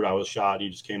he heard I was shot. And he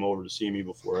just came over to see me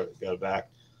before I got back.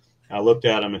 And I looked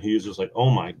at him, and he was just like, "Oh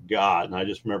my God." And I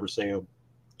just remember saying,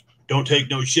 "Don't take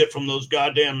no shit from those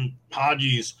goddamn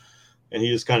Hajis." And he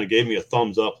just kind of gave me a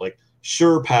thumbs up, like,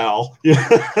 "Sure, pal."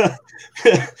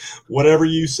 Whatever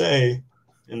you say.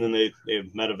 And then they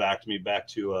medevaced me back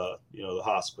to the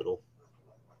hospital.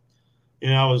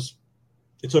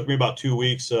 It took me about 2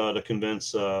 weeks to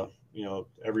convince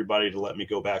everybody to let me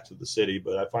go back to the city,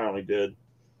 but I finally did.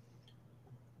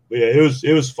 But yeah,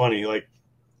 it was funny. Like,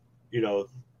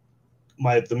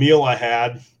 the meal I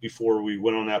had before we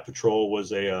went on that patrol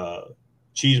was a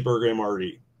cheeseburger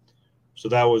MRE. So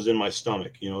that was in my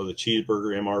stomach, the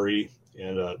cheeseburger MRE,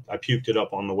 and I puked it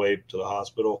up on the way to the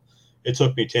hospital. It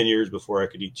took me 10 years before I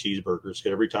could eat cheeseburgers,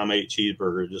 because every time I ate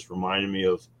cheeseburger, it just reminded me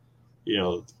of,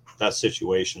 that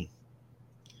situation.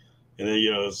 And then,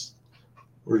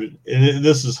 and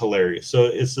this is hilarious. So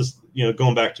it's just,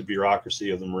 going back to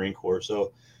bureaucracy of the Marine Corps.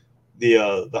 So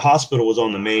the hospital was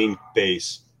on the main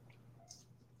base.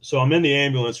 So I'm in the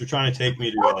ambulance. They're trying to take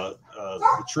me to the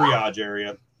triage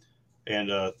area, and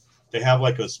they have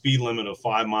like a speed limit of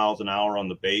 5 miles an hour on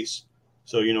the base.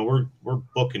 So, we're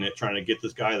booking it, trying to get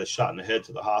this guy that's shot in the head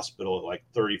to the hospital at like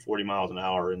 30, 40 miles an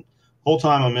hour. And the whole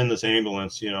time I'm in this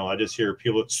ambulance, I just hear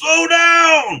people, "Slow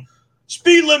down!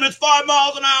 Speed limit's 5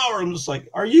 miles an hour." I'm just like,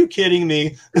 are you kidding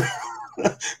me?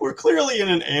 We're clearly in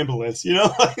an ambulance, This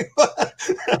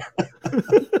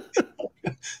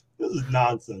is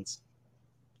nonsense.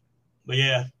 But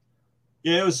yeah,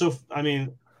 it was so, I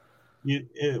mean,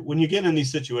 when you get in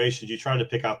these situations, you try to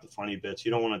pick out the funny bits.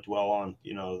 You don't want to dwell on,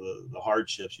 the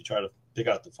hardships. You try to pick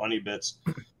out the funny bits.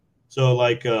 So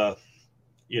like,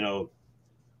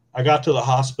 I got to the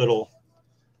hospital,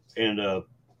 and, I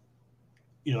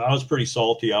was pretty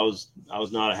salty. I was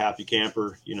not a happy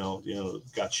camper,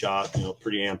 got shot,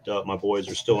 pretty amped up. My boys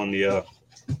are still in the,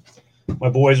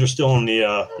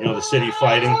 the city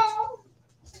fighting.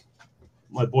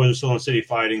 My boys are still in the city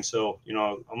fighting. So,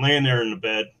 I'm laying there in the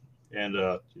bed, and,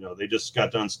 they just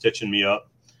got done stitching me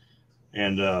up.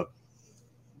 And the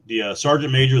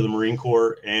Sergeant Major of the Marine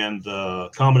Corps and the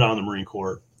Commandant of the Marine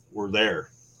Corps were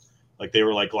there. Like, they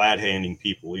were like glad handing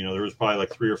people. There was probably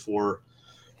like 3 or 4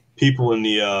 people in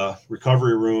the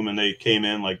recovery room, and they came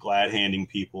in like glad handing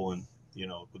people, and,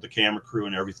 with the camera crew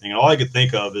and everything. And all I could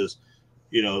think of is,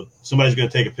 somebody's going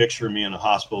to take a picture of me in a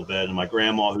hospital bed, and my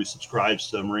grandma, who subscribes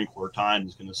to Marine Corps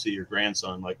Times, is going to see her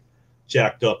grandson like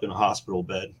jacked up in a hospital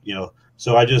bed,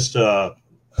 So I just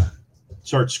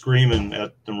start screaming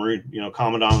at the Marine,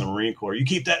 Commandant of the Marine Corps, "You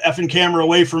keep that effing camera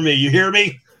away from me. You hear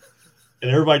me?" And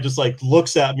everybody just like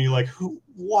looks at me like, "Who?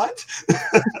 What?"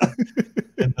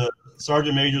 And the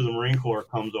Sergeant Major of the Marine Corps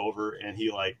comes over, and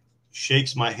he like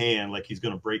shakes my hand like he's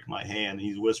going to break my hand. And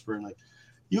he's whispering like,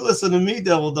 "You listen to me,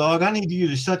 devil dog. I need you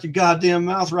to shut your goddamn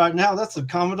mouth right now. That's the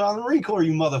Commandant of the Marine Corps,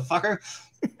 you motherfucker."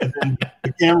 And then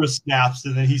the camera snaps,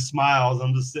 and then he smiles.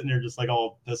 I'm just sitting there just like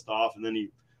all pissed off. And then he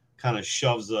kind of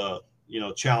shoves a,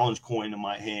 challenge coin in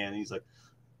my hand. He's like,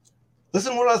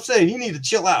 "Listen to what I'm saying. You need to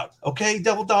chill out. Okay,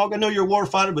 devil dog, I know you're a war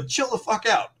fighter, but chill the fuck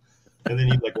out." And then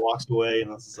he like walks away,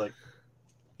 and I was just like,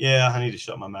 yeah, I need to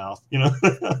shut my mouth,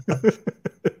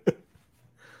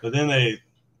 But then it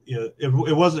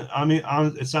wasn't, I mean,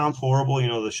 it sounds horrible,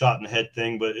 the shot in the head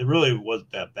thing, but it really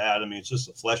wasn't that bad. I mean, it's just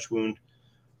a flesh wound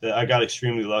that I got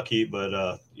extremely lucky,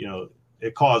 but,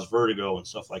 it caused vertigo and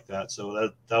stuff like that.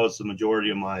 So that was the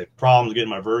majority of my problems, getting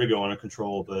my vertigo under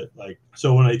control. But like,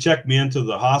 so when they checked me into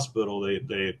the hospital,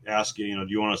 they asked you,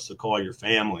 do you want us to call your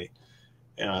family?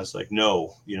 And I was like,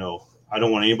 no, I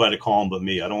don't want anybody to call him but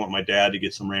me. I don't want my dad to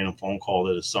get some random phone call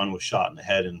that his son was shot in the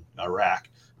head in Iraq.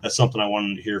 That's something I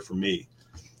wanted to hear from me.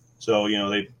 So,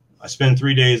 I spent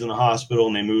 3 days in the hospital,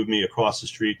 and they moved me across the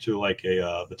street to like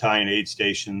a battalion aid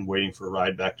station, waiting for a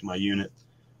ride back to my unit.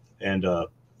 And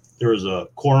there was a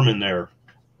corpsman there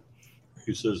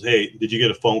who says, "Hey, did you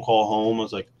get a phone call home?" I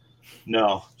was like,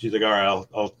 "No." She's like, "All right,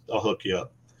 I'll hook you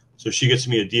up." So she gets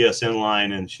me a DSN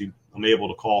line, and I'm able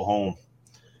to call home,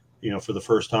 for the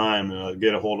first time, and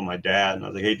get a hold of my dad. And I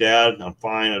was like, "Hey, Dad, I'm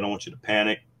fine. I don't want you to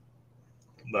panic,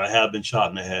 but I have been shot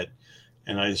in the head."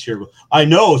 And I just hear, "I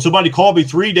know, somebody called me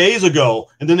 3 days ago,"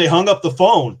 and then they hung up the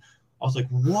phone. I was like,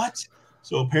 "What?"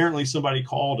 So apparently somebody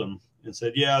called him and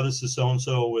said, "Yeah, this is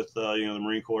so-and-so with, the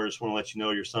Marine Corps. I just want to let you know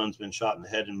your son's been shot in the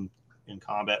head in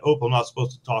combat. Oh, I'm not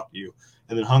supposed to talk to you."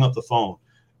 And then hung up the phone.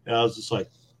 And I was just like,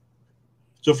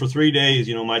 So for 3 days,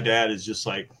 my dad is just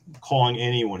like calling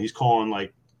anyone. He's calling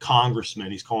like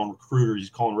congressmen. He's calling recruiters. He's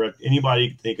calling anybody you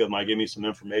can think of might give me some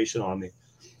information on me.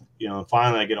 And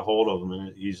finally I get a hold of him,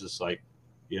 and he's just like,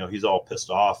 he's all pissed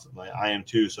off. I am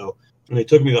too. So when they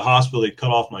took me to the hospital, they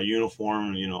cut off my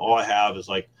uniform. And, all I have is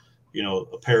like,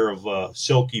 a pair of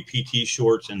silky PT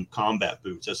shorts and combat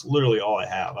boots. That's literally all I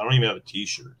have. I don't even have a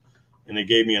t-shirt. And they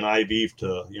gave me an IV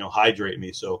to, hydrate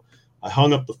me. So I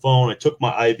hung up the phone. I took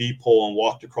my IV pole and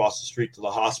walked across the street to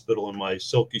the hospital in my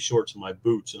silky shorts and my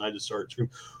boots. And I just started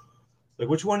screaming, like,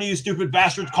 which one of you stupid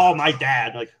bastards called my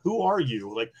dad? Like, who are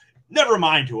you? Like, never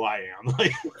mind who I am.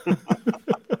 Like,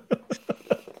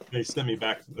 they sent me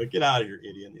back. Like, get out of here,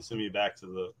 idiot. And they sent me back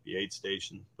to the aid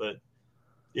station. But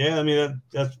yeah, I mean,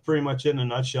 that's pretty much it in a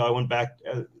nutshell. I went back.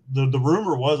 The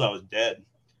rumor was I was dead.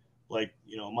 Like,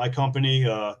 my company,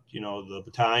 the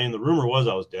battalion, the rumor was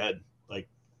I was dead. Like,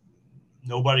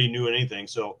 nobody knew anything.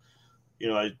 So,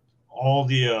 all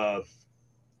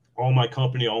my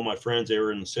company, all my friends, they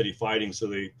were in the city fighting. So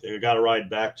they got a ride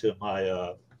back to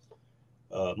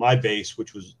my base,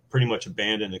 which was pretty much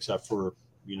abandoned except for,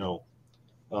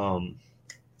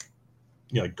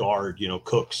 guard,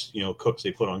 cooks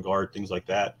they put on guard, things like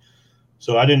that.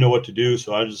 So I didn't know what to do.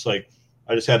 So I just had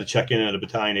to check in at a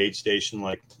battalion aid station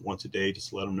like once a day just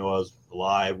to let them know I was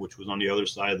alive, which was on the other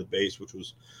side of the base, which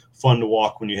was fun to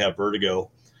walk when you have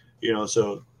vertigo,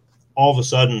 so all of a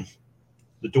sudden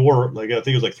the door, like, I think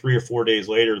it was like 3 or 4 days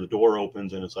later, the door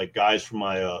opens and it's like guys from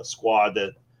my squad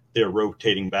that they're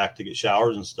rotating back to get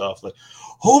showers and stuff. Like,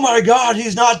 oh my God,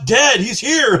 he's not dead. He's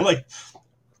here. Like,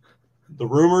 the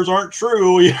rumors aren't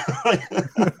true. They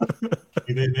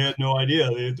had no idea.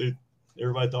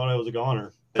 Everybody thought I was a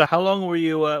goner. So how long were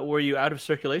you out of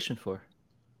circulation for?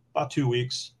 About 2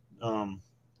 weeks.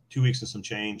 2 weeks and some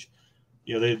change.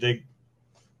 They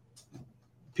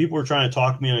people were trying to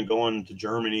talk me into going to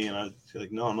Germany, and I feel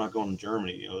like, no, I'm not going to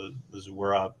Germany. This is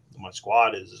where my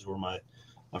squad is. This is where my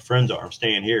friends are. I'm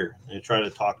staying here. And they tried to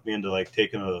talk me into like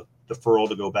taking a deferral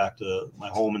to go back to my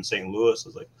home in St. Louis. I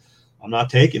was like, I'm not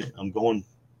taking it. I'm going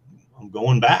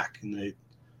back. And they,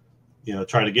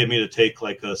 try to get me to take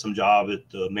like some job at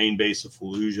the main base of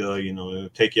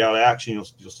Fallujah, take you out of action.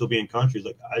 You'll still be in country. It's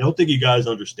like, I don't think you guys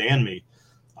understand me.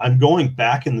 I'm going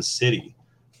back in the city.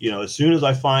 As soon as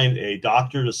I find a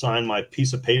doctor to sign my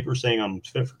piece of paper saying I'm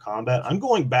fit for combat, I'm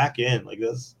going back in. Like,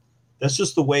 that's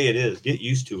just the way it is. Get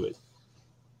used to it.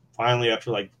 Finally, after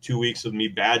like 2 weeks of me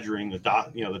badgering the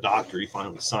doctor, he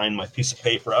finally signed my piece of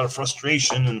paper out of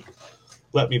frustration and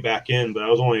let me back in. But I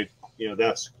was only,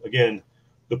 that's, again,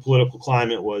 the political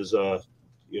climate was,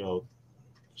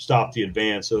 stop the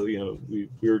advance. So, we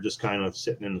were just kind of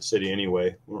sitting in the city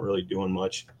anyway. We weren't really doing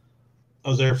much. I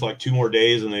was there for like 2 more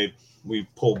days, and we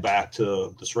pulled back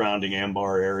to the surrounding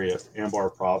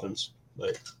Anbar province.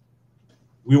 But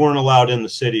we weren't allowed in the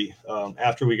city.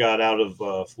 After we got out of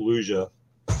Fallujah,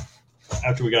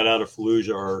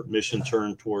 our mission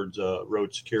turned towards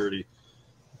road security.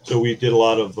 So we did a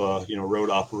lot of, road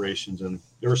operations, and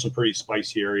there were some pretty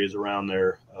spicy areas around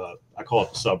there. I call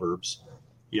it the suburbs.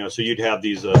 So you'd have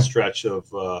these stretch of,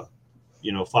 5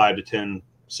 to 10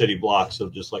 city blocks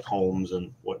of just like homes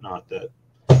and whatnot that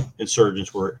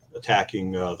insurgents were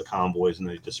attacking the convoys, and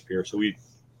they disappear. So we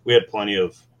had plenty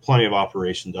of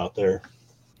operations out there.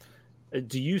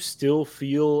 Do you still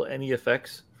feel any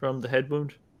effects from the head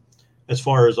wound? As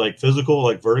far as like physical,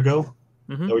 like vertigo?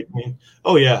 Mm-hmm. Is that what you mean?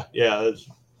 Oh yeah.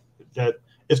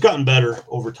 It's gotten better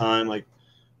over time. Like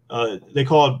they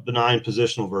call it benign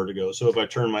positional vertigo. So if I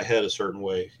turn my head a certain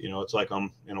way, it's like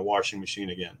I'm in a washing machine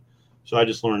again. So I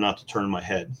just learned not to turn my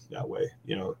head that way.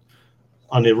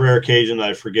 On the rare occasion that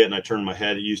I forget and I turn my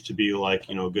head, it used to be like,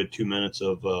 a good 2 minutes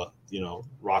of,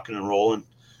 rocking and rolling.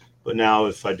 But now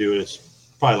if I do it, it's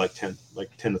probably like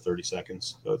 10 to 30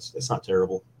 seconds. So it's not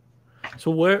terrible.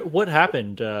 So what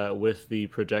happened with the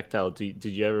projectile? Did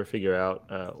you ever figure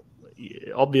out?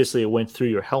 Obviously, it went through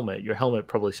your helmet. Your helmet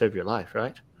probably saved your life,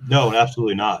 right? No,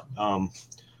 absolutely not.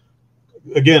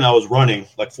 Again, I was running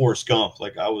like Forrest Gump.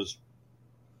 Like I was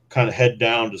kind of head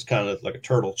down, just kind of like a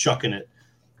turtle chucking it.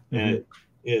 And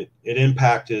it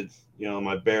impacted,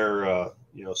 my bare,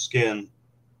 skin,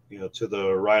 to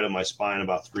the right of my spine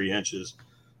about 3 inches,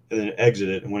 and then it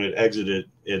exited. And when it exited,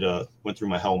 it went through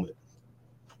my helmet.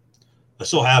 I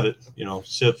still have it,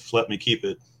 SIF let me keep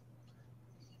it.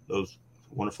 Those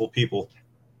wonderful people.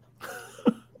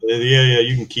 Yeah,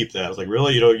 you can keep that. I was like,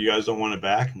 really? You guys don't want it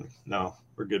back? Like, no,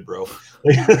 we're good, bro.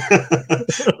 Get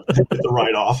the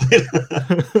write off.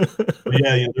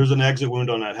 Yeah, there's an exit wound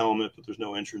on that helmet, but there's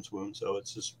no entrance wound. So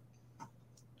it's just,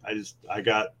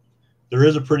 there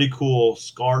is a pretty cool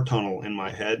scar tunnel in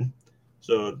my head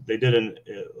So they did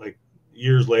like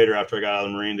years later after I got out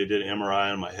of the Marine, they did an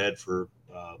MRI on my head for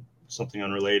something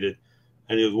unrelated.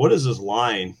 And he goes, "What is this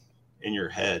line in your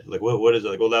head? Like, what is it?"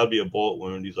 Like, "Well, that would be a bullet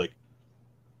wound." He's like,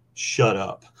 "Shut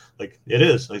up." Like, "It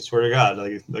is. I swear to God.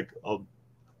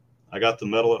 I got the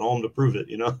medal at home to prove it,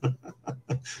 you know?"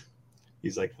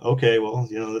 He's like, "Okay, well,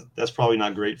 that's probably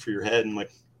not great for your head." And I'm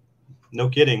like, "No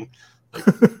kidding."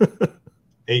 Like,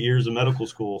 8 years of medical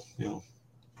school,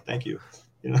 thank you.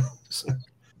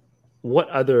 What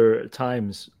other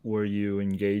times were you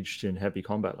engaged in heavy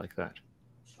combat like that?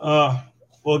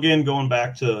 Well, again, going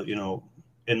back to,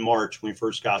 in March when we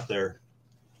first got there,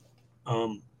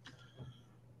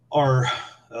 our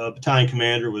battalion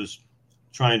commander was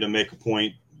trying to make a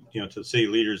point, to city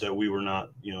leaders that we were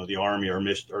not, the Army, our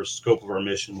mission, our scope of our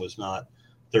mission was not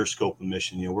their scope of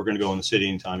mission. We're going to go in the city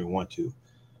anytime we want to.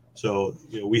 So,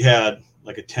 we had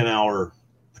like a 10-hour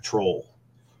patrol.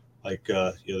 Like,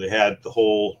 they had the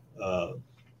whole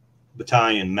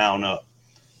battalion mount up,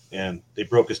 and they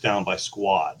broke us down by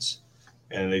squads.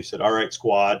 And they said, "All right,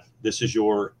 squad, this is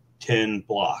your 10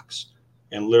 blocks."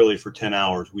 And literally for 10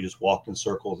 hours, we just walked in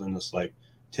circles in this like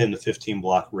 10 to 15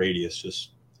 block radius,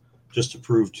 just to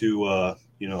prove to,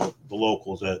 the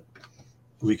locals that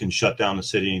we can shut down the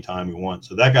city anytime we want.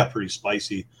 So that got pretty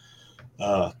spicy.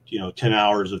 10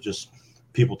 hours of just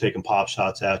people taking pop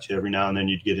shots at you. Every now and then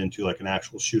you'd get into like an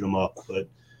actual shoot 'em up. But,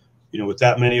 with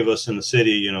that many of us in the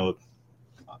city,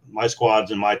 my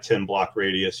squad's in my 10 block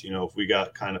radius. If we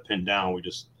got kind of pinned down, we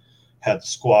just had the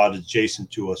squad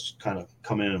adjacent to us kind of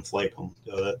come in and flake them.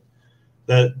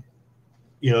 So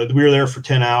we were there for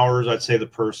 10 hours. I'd say the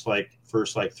first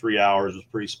 3 hours was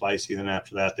pretty spicy. Then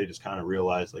after that, they just kind of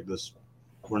realized like this,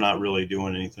 we're not really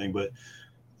doing anything. But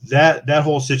that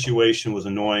whole situation was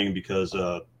annoying because,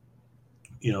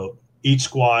 each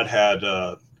squad had,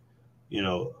 a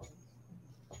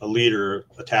leader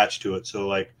attached to it. So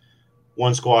like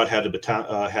one squad had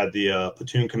the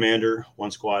platoon commander, one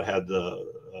squad had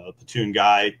the platoon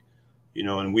guide,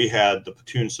 and we had the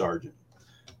platoon sergeant.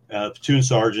 Platoon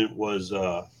sergeant was,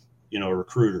 a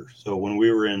recruiter. So when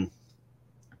we were in,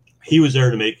 he was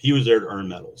there to earn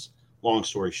medals. Long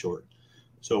story short.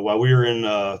 So while we were in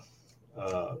the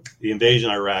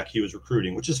invasion of Iraq, he was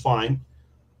recruiting, which is fine.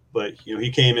 But, he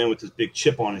came in with this big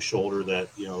chip on his shoulder that,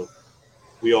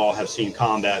 we all have seen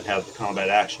combat and have the combat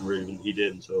action ribbon. He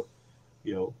didn't. So,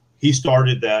 he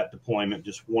started that deployment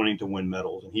just wanting to win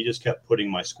medals. And he just kept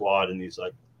putting my squad in these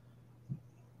like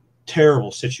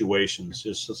terrible situations,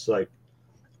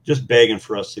 just begging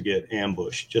for us to get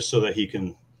ambushed just so that he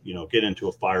can, get into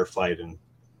a firefight and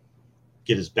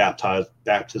get his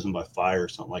baptism by fire or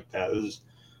something like that.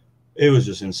 It was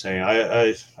just insane.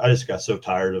 I just got so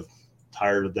tired of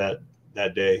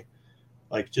that day.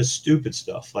 Like just stupid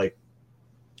stuff. Like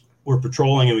we're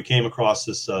patrolling and we came across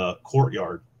this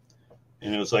courtyard,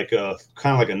 and it was like kind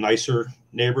of like a nicer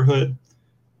neighborhood,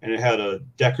 and it had a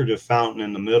decorative fountain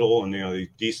in the middle and these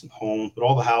decent homes, but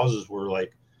all the houses were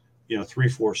like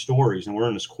 3-4 stories, and we're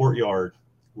in this courtyard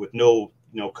with no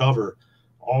cover.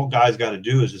 All guys got to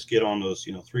do is just get on those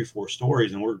 3-4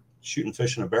 stories, and we're shooting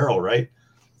fish in a barrel, right?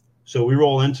 So we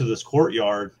roll into this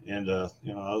courtyard, and I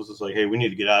was just like, "Hey, we need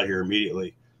to get out of here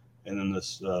immediately." And then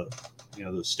this the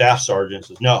staff sergeant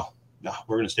says, no,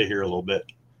 we're going to stay here a little bit.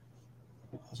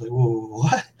 I was like, "Whoa,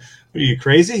 what? Are you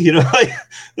crazy?"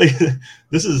 like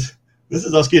this is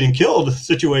us getting killed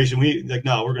situation.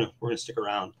 No, we're gonna stick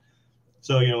around.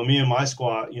 So me and my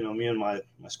squad,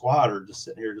 my squad are just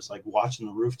sitting here, just like watching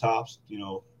the rooftops,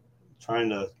 trying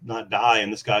to not die.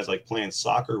 And this guy's like playing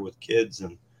soccer with kids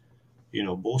and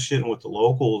bullshitting with the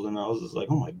locals. And I was just like,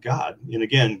 oh my God. And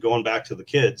again, going back to the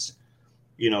kids,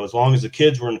 as long as the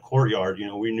kids were in the courtyard,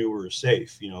 we knew we were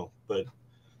safe, but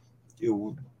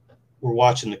we're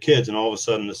watching the kids, and all of a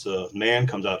sudden this man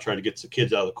comes out, trying to get the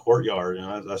kids out of the courtyard. And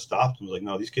I stopped him. I was like,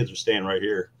 "No, these kids are staying right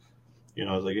here."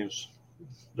 I was like,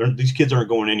 these kids aren't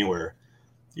going anywhere.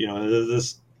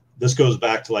 This goes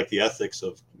back to like the ethics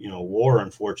of, war.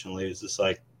 Unfortunately, is this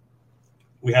like,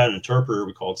 we had an interpreter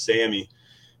we called Sammy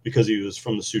because he was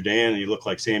from the Sudan and he looked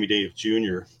like Sammy Davis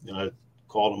Jr. And I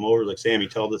called him over, like, "Sammy,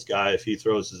 tell this guy if he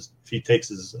takes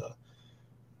his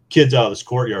kids out of this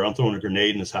courtyard, I'm throwing a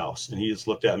grenade in his house." And he just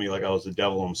looked at me like I was the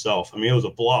devil himself. I mean, it was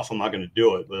a bluff. I'm not going to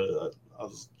do it, but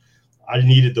I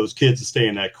needed those kids to stay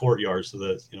in that courtyard so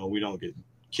that, we don't get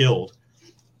killed.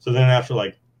 So then after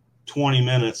like 20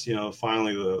 minutes,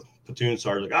 finally the platoon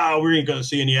sergeant like, "We ain't going to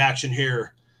see any action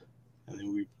here." And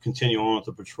then we continue on with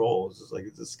the patrol. It's just like,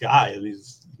 this guy, you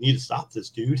need to stop this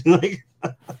dude. Like,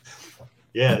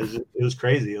 yeah, it was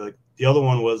crazy. Like the other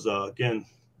one was, again,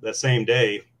 that same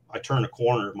day, I turned a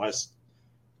corner. My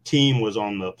team was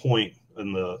on the point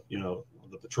in the,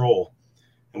 the patrol,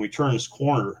 and we turn this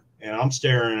corner, and I'm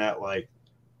staring at like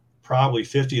probably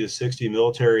 50 to 60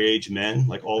 military age men,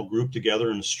 like all grouped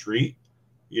together in the street,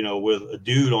 with a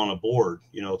dude on a board,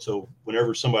 so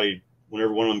whenever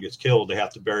one of them gets killed, they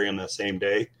have to bury him that same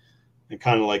day. And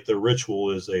kind of like the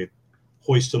ritual is they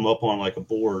hoist him up on like a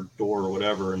board door or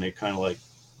whatever, and they kind of like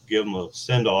give him a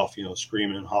send off,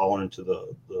 screaming and hollering to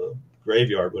the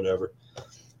graveyard, whatever.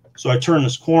 So I turn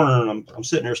this corner, and I'm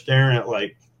sitting there staring at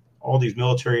like all these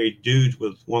military dudes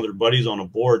with one of their buddies on a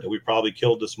board that we probably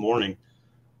killed this morning.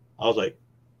 I was like,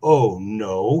 oh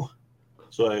no.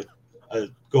 So I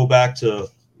go back to,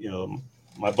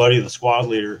 my buddy, the squad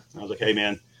leader. I was like, hey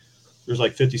man, there's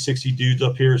like 50, 60 dudes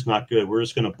up here. It's not good. We're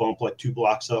just going to bump like 2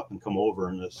 blocks up and come over.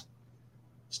 And this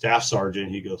staff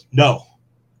sergeant, he goes, no,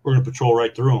 we're going to patrol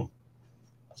right through them.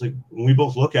 I was like, when we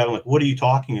both look at him, like, what are you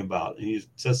talking about? And he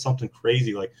says something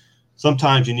crazy. Like,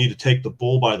 sometimes you need to take the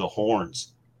bull by the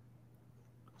horns.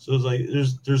 So it's like,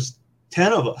 there's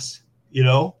 10 of us,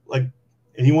 like,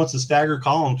 and he wants to stagger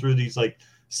column through these like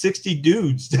 60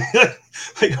 dudes.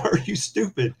 Like, are you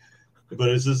stupid? But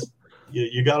it's just,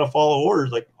 you got to follow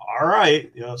orders. Like, all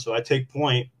right, so I take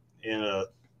point, and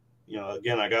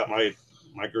again, I got my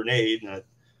grenade, and I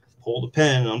pulled a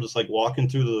pin, and I'm just like walking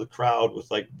through the crowd with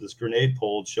like this grenade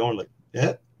pulled, showing like,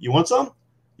 yeah, you want some?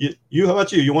 You how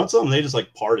about you? You want some? And they just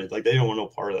like parted, like they don't want no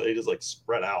part of it. They just like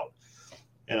spread out.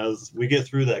 And as we get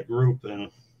through that group, and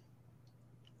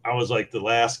I was like the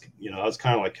last, I was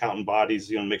kind of like counting bodies,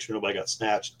 to make sure nobody got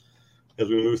snatched as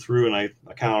we moved through, and I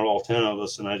counted all 10 of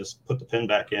us, and I just put the pin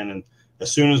back in. And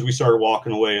as soon as we started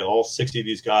walking away, all 60 of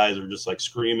these guys are just like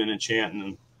screaming and chanting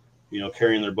and,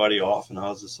 carrying their buddy off. And I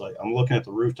was just like, I'm looking at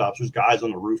the rooftops. There's guys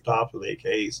on the rooftops with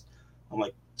AKs. I'm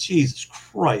like, Jesus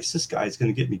Christ, this guy's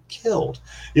going to get me killed.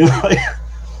 I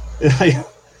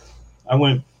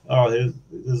went, oh, it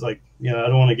was like, I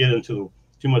don't want to get into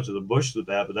too much of the bush with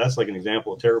that, but that's like an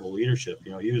example of terrible leadership.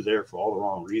 He was there for all the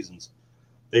wrong reasons.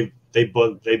 They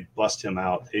bust him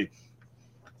out.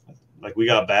 We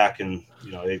got back, and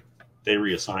they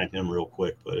reassigned him real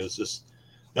quick. But it was just,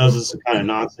 that was just the kind of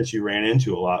nonsense you ran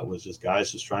into a lot, was just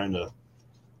guys just trying to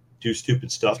do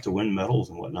stupid stuff to win medals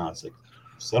and whatnot. It's like,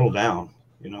 settle down,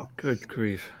 Good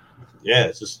grief. Yeah,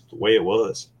 it's just the way it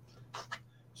was.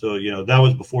 So, that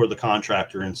was before the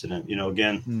contractor incident.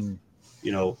 Again,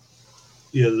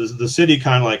 the city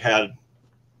kind of like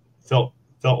felt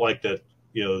like that,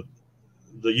 the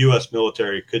U.S.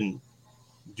 military couldn't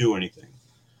do anything.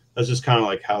 That's just kind of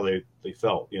like how they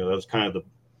felt. That was kind of the,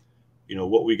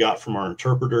 what we got from our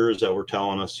interpreters that were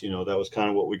telling us, that was kind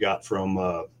of what we got from,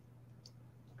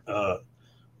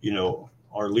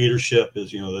 our leadership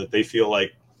is, that they feel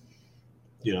like,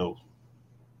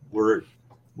 we're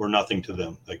nothing to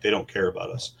them. Like, they don't care about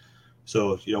us.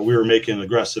 So, we were making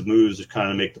aggressive moves to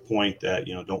kind of make the point that,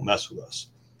 don't mess with us.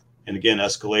 And again,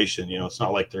 escalation, it's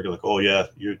not like they're like, oh yeah,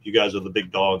 you guys are the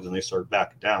big dogs, and they start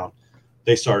backing down.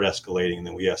 They start escalating, and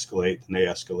then we escalate, and they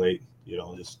escalate.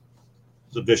 It's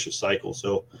a vicious cycle.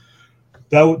 So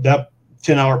that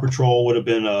 10-hour patrol would have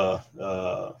been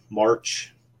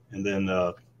March, and then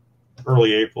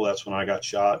early April. That's when I got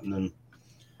shot, and then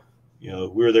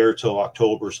we were there till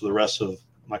October. So the rest of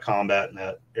my combat in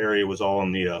that area was all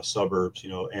in the suburbs,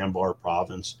 Anbar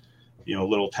province,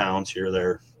 little towns here or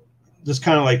there. Just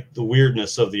kind of like the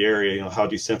weirdness of the area, how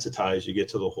desensitized you get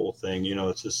to the whole thing.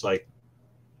 It's just like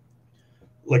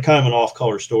kind of an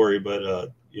off-color story,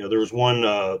 but there was one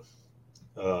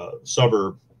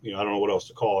suburb, I don't know what else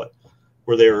to call it,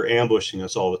 where they were ambushing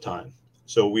us all the time.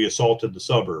 So we assaulted the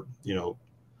suburb. So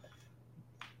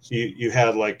you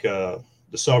had like the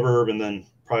suburb, and then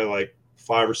probably like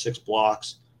 5 or 6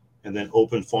 blocks, and then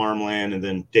open farmland, and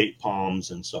then date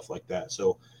palms and stuff like that.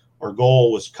 So our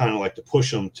goal was kind of like to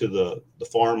push them to the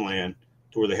farmland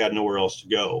to where they had nowhere else to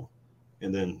go,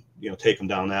 and then, take them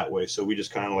down that way. So we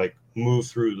just kind of like moved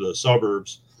through the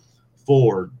suburbs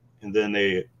forward. And then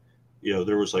they,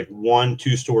 there was like 1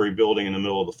 2-story building in the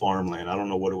middle of the farmland. I don't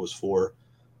know what it was for.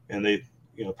 And they,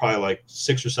 probably like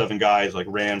 6 or 7 guys like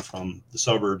ran from the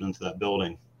suburbs into that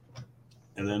building.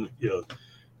 And then,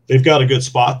 they've got a good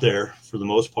spot there for the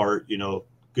most part,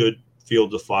 good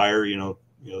field of fire,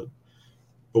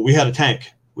 but we had a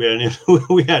tank. We had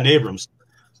an Abrams.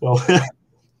 So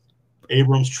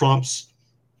Abrams trumps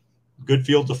good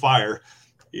field of fire,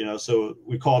 so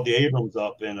we called the Abrams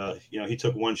up, and, he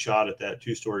took 1 shot at that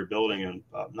 2-story building and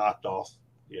knocked off,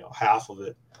 half of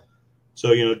it.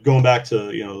 So, going back to,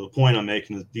 the point I'm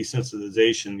making, the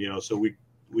desensitization, so we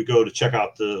go to check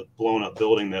out the blown up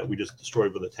building that we just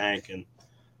destroyed with a tank. And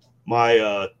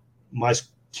my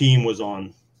team was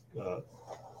on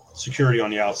security on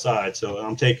the outside. So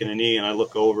I'm taking a knee and I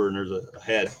look over and there's a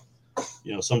head,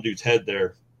 some dude's head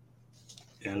there.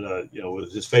 And,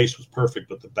 his face was perfect,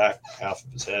 but the back half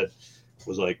of his head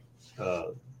was like,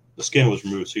 the skin was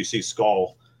removed. So you see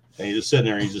skull, and he's just sitting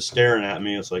there and he's just staring at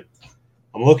me. It's like,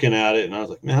 I'm looking at it and I was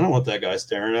like, man, I don't want that guy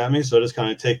staring at me. So I just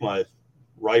kind of take my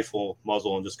rifle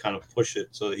muzzle and just kind of push it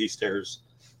so that he stares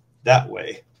that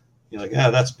way. You're like, yeah,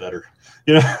 that's better.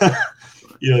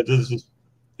 It's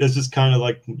just kind of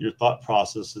like your thought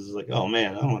process is like, oh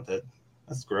man, I don't want that.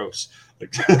 That's gross.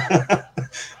 Like,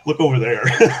 look over there.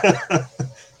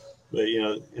 But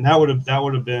and that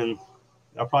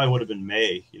probably would have been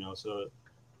May. So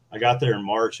I got there in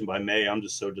March, and by May I'm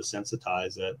just so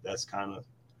desensitized that's kind of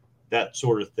that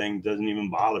sort of thing doesn't even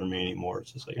bother me anymore.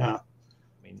 It's just like, I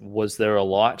mean, was there a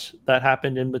lot that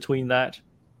happened in between that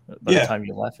by the time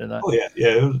you left in that? Oh yeah.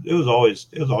 It was always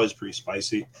pretty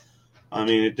spicy. I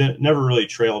mean, never really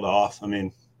trailed off. I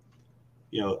mean,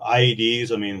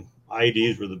 IEDs. I mean,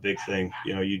 IEDs were the big thing.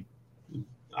 You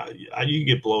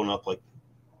get blown up like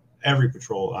every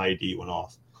patrol IED went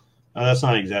off. Now, that's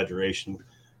not an exaggeration.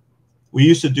 We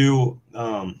used to do.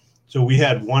 So we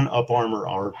had one up armor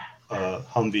our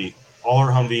Humvee. All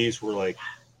our Humvees were like,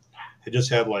 it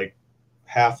just had like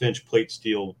 1/2-inch plate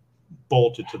steel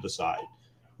bolted to the side.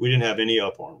 We didn't have any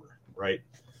up armor, right?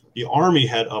 The Army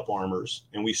had up armors,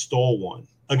 and we stole one.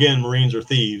 Again, Marines are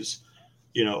thieves.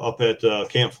 Up at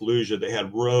Camp Fallujah, they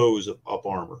had rows of up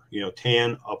armor,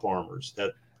 tan up armors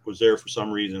that was there for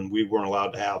some reason. We weren't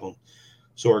allowed to have them.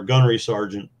 So our gunnery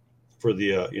sergeant for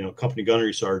the, company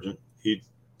gunnery sergeant, he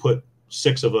put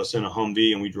 6 of us in a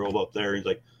Humvee and we drove up there. He's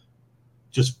like,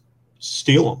 just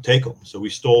steal them, take them. So we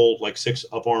stole like 6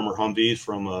 up armor Humvees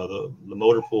from the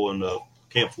motor pool in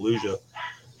Camp Fallujah.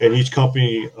 And each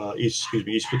company, each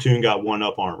platoon got 1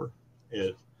 up armor,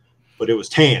 but it was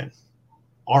tan.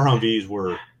 Our Humvees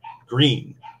were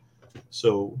green.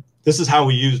 So this is how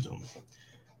we used them.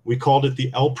 We called it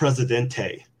the El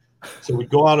Presidente. So we'd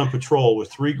go out on patrol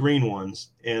with 3 green ones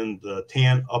and the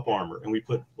tan up armor, and we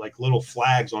put like little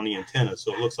flags on the antenna,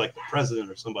 so it looks like the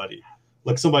president or somebody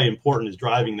important is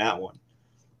driving that one.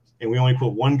 And we only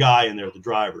put 1 guy in there, the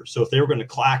driver. So if they were going to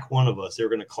clack one of us, they were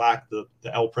going to clack the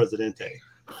El Presidente.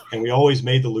 And we always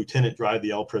made the lieutenant drive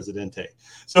the El Presidente.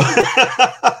 So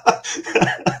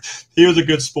he was a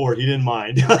good sport. He didn't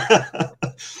mind.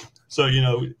 So,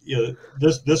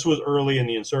 this was early in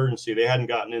the insurgency. They hadn't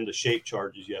gotten into shape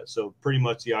charges yet. So pretty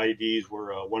much the IEDs were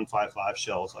 155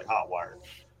 shells, like hot wire.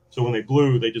 So when they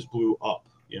blew, they just blew up,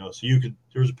 so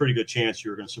there was a pretty good chance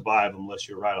you were going to survive unless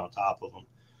you're right on top of them.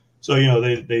 So,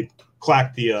 they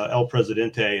clacked the El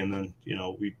Presidente, and then,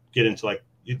 we get into like,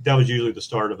 that was usually the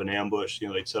start of an ambush.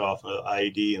 They'd set off an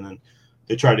IED, and then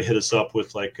they tried to hit us up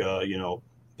with like,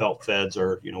 belt feds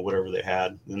or, whatever they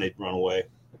had. Then they'd run away.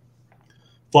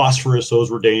 Phosphorus,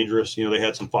 those were dangerous. They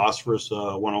had some phosphorus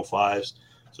 105s.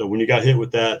 So when you got hit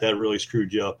with that really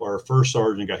screwed you up. Our first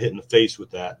sergeant got hit in the face with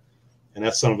that. And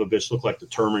that son of a bitch looked like the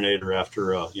Terminator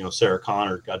after, Sarah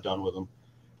Connor got done with him.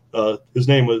 His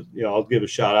name was, I'll give a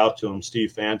shout out to him,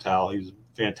 Steve Fantal. He's a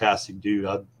fantastic dude.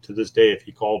 To this day, if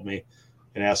he called me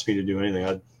and asked me to do anything,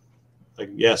 I'd like,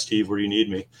 yeah, Steve, where do you need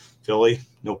me? Philly?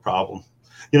 No problem.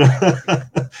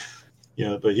 But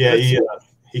yeah,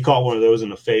 he caught one of those in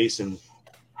the face, and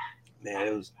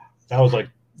man, that was like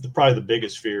probably the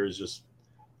biggest fear is just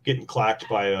getting clacked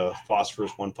by a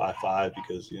phosphorus 155,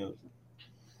 because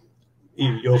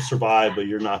you'll survive, but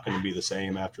you're not going to be the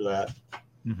same after that.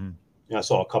 Mm-hmm. I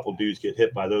saw a couple dudes get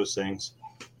hit by those things.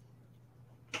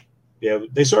 Yeah,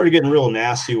 they started getting real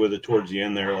nasty with it towards the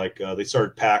end there. Like they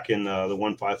started packing the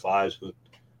 155s with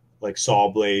like saw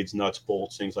blades, nuts,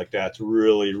 bolts, things like that to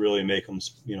really, really make them,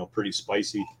 pretty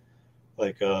spicy.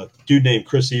 Like a dude named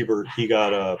Chris Ebert, he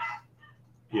got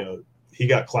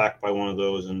clacked by one of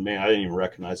those, and man, I didn't even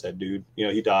recognize that dude.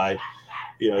 He died.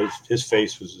 His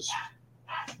face was just,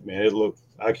 man, it looked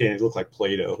like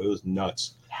Play-Doh. It was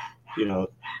nuts.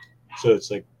 So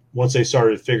it's like once they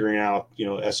started figuring out,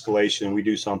 escalation, we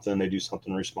do something, they do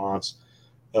something in response.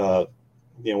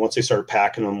 Once they started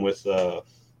packing them with,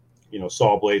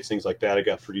 saw blades, things like that, it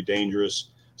got pretty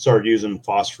dangerous. Started using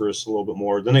phosphorus a little bit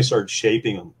more. Then they started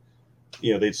shaping them.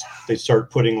 They'd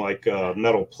start putting like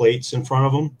metal plates in front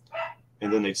of them,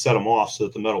 and then they'd set them off so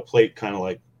that the metal plate kind of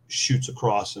like shoots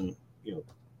across and,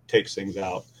 takes things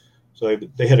out. So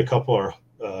they hit a couple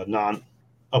of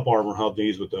non-up armor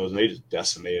Humvees with those, and they just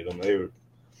decimated them.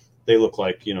 They look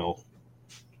like,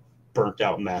 burnt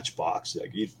out matchbox.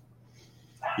 Like you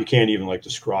can't even like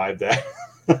describe that.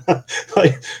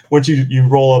 Like once you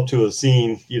roll up to a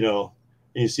scene,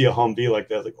 and you see a Humvee like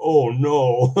that, like, oh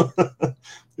no,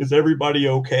 is everybody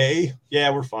okay?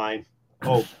 Yeah, we're fine.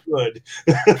 Oh, good.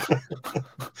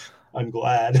 I'm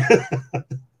glad.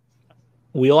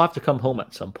 We all have to come home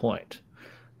at some point.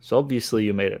 So obviously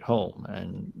you made it home,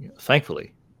 and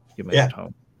thankfully you made Yeah. it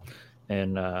home.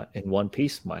 And in one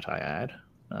piece, might I add,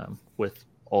 with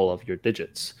all of your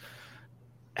digits.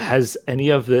 Has any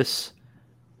of this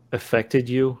affected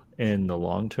you in the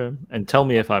long term? And tell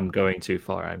me if I'm going too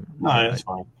far. No, that's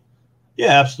fine.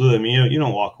 Yeah, absolutely. I mean, you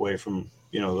don't walk away from,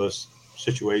 those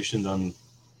situations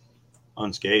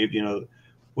unscathed.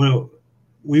 When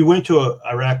we went to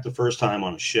Iraq the first time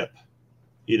on a ship,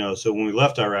 so when we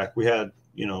left Iraq, we had,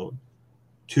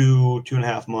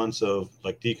 2.5 months of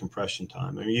like decompression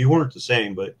time. I mean, you weren't the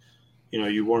same, but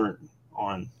you weren't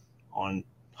on on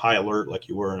high alert like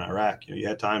you were in Iraq. You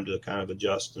had time to kind of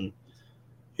adjust. And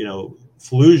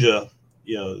Fallujah,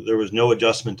 there was no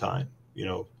adjustment time.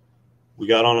 We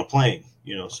got on a plane.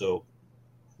 So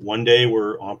one day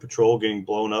we're on patrol, getting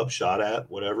blown up, shot at,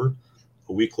 whatever.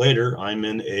 A week later, I'm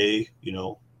in a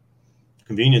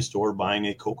convenience store buying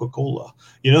a Coca-Cola.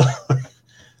 You're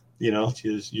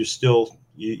still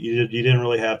you didn't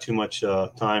really have too much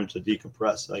time to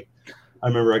decompress. Like I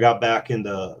remember I got back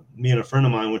into, me and a friend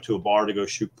of mine went to a bar to go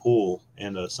shoot pool,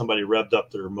 and somebody revved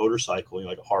up their motorcycle,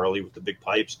 like a Harley with the big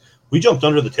pipes. We jumped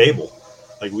under the table,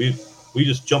 like we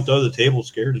just jumped out of the table,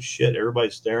 scared as shit.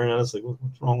 Everybody's staring at us like,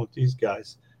 what's wrong with these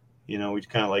guys? We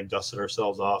kind of like dusted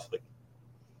ourselves off, like,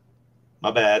 my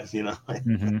bad.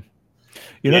 Mm-hmm.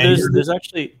 Yeah,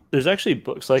 There's actually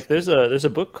books like there's a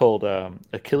book called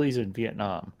Achilles in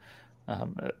Vietnam,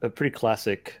 a pretty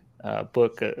classic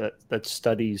book that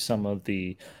studies some of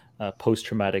the post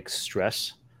traumatic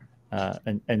stress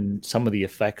and some of the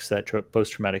effects that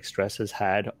post traumatic stress has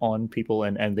had on people,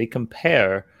 and they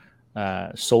compare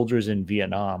soldiers in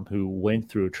Vietnam who went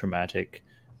through a traumatic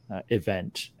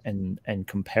event and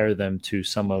compare them to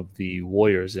some of the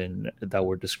warriors that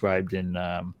were described in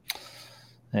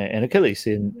Achilles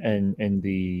in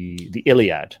the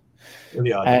Iliad.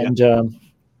 yeah. And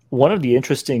one of the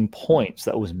interesting points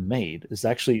that was made is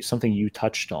actually something you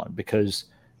touched on, because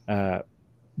uh,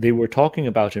 they were talking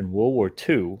about in World War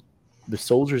II, the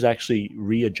soldiers actually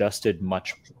readjusted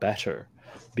much better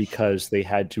because they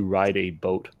had to ride a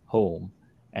boat home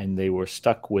and they were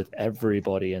stuck with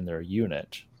everybody in their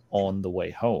unit on the way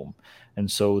home.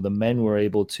 And so the men were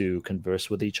able to converse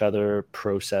with each other,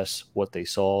 process what they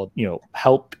saw,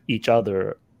 help each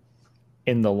other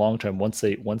in the long term once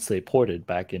they ported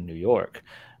back in New York,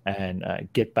 and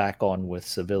get back on with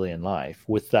civilian life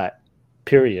with that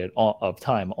period of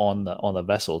time on the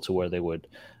vessel, to where they would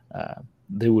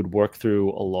work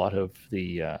through a lot of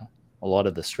the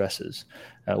stresses.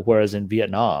 Whereas in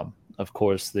Vietnam, of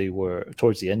course, they were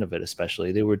towards the end of it,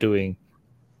 especially they were doing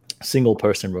single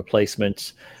person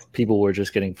replacements. People were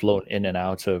just getting flown in and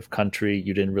out of country.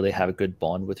 You didn't really have a good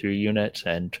bond with your unit,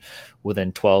 and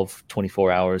within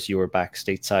 12-24 hours you were back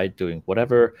stateside doing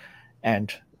whatever.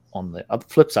 And on the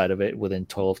flip side of it, within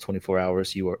 12-24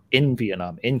 hours you were in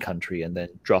Vietnam, in country, and then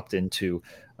dropped into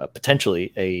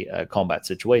potentially a combat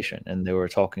situation. And they were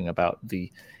talking about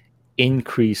the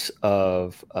increase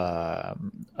of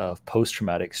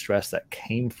post-traumatic stress that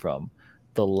came from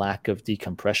the lack of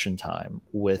decompression time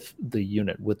with the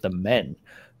unit, with the men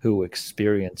who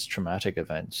experience traumatic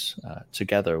events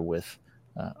together with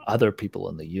other people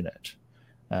in the unit.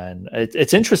 And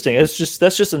it's interesting. That's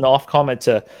just an off comment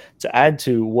to add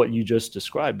to what you just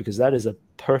described, because that is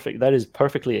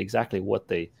perfectly exactly what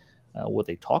they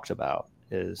talked about,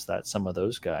 is that some of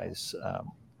those guys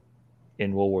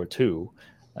in World War II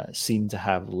seemed to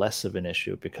have less of an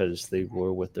issue because they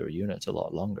were with their units a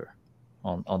lot longer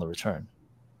on the return.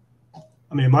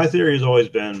 I mean, my theory has always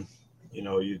been,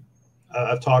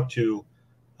 I've talked to,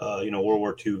 World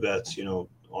War II vets,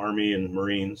 Army and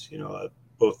Marines,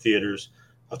 both theaters.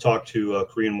 I've talked to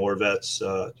Korean War vets,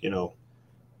 I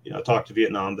talked to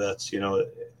Vietnam vets, and,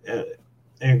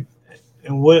 and,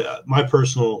 and what my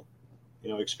personal,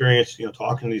 experience,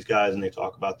 talking to these guys, and they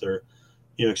talk about their,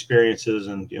 experiences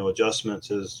and,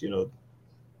 adjustments, is,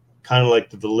 kind of like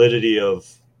the validity of,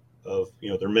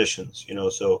 their missions,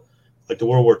 so like the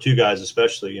World War II guys,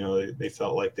 especially, they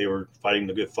felt like they were fighting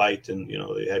the good fight, and,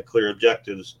 they had clear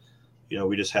objectives.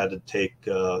 We just had to take,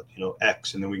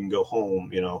 X, and then we can go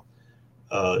home,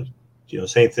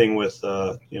 same thing with,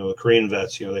 the Korean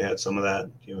vets, they had some of that,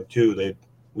 too.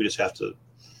 We just have to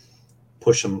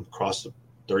push them across the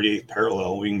 38th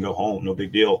parallel. We can go home. No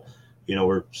big deal.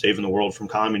 We're saving the world from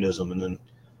communism. And then,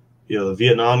 the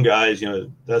Vietnam guys,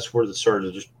 that's where it started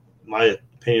to just, my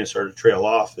opinion, started to trail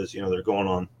off, is, they're going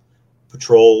on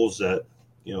patrols that,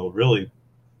 really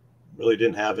really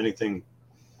didn't have any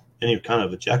kind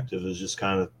of objective. It was just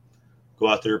kind of go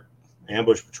out there,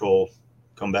 ambush patrol,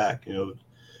 come back, and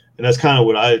that's kind of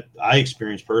what I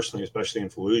experienced personally, especially in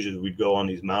Fallujah. We'd go on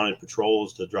these mounted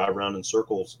patrols to drive around in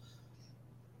circles.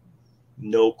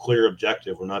 No clear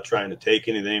objective. We're not trying to take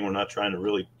anything. We're not trying to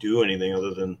really do anything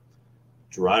other than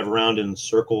drive around in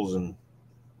circles and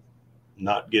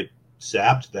not get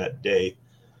zapped that day.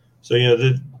 So,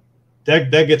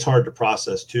 that gets hard to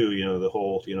process too. The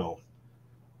whole, you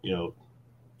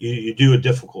do a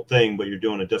difficult thing, but you're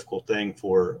doing a difficult thing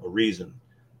for a reason.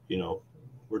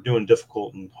 We're doing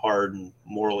difficult and hard and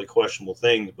morally questionable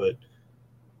things, but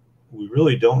we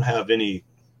really don't have any,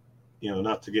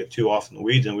 not to get too off in the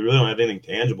weeds, and we really don't have anything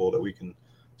tangible that we can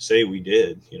say we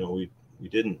did. We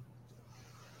didn't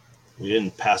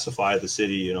pacify the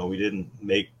city. We didn't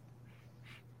make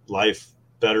life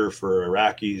better for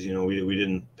Iraqis. We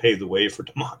didn't pave the way for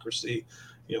democracy.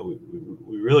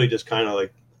 We really just kind of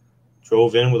like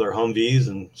drove in with our Humvees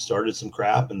and started some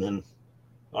crap, and then,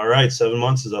 all right, 7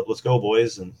 months is up. Let's go,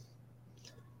 boys. And,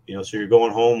 so you're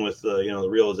going home with the, the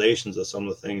realizations of some of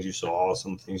the things you saw,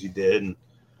 some of the things you did. And,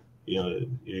 you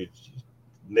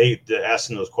made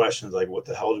asking those questions, like, what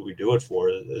the hell did we do it for?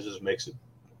 It just makes it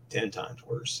 10 times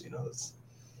worse. You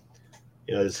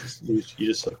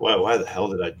just like, why the hell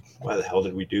did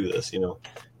we do this? And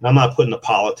I'm not putting the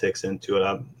politics into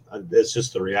it. It's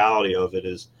just the reality of it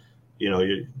is,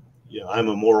 I'm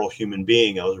a moral human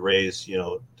being. I was raised,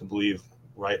 to believe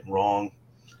right and wrong.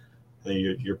 And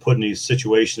you're put in these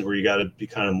situations where you got to be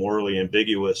kind of morally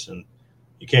ambiguous, and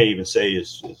you can't even say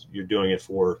you're doing it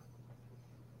for,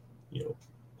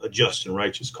 a just and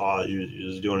righteous cause. You're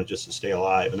just doing it just to stay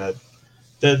alive, and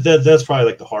that's probably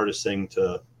like the hardest thing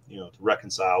to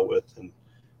reconcile with, and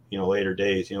later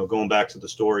days. Going back to the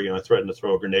story, I threatened to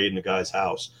throw a grenade in the guy's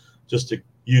house just to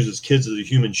use his kids as a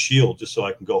human shield, just so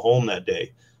I can go home that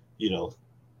day.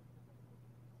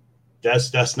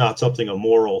 That's not something a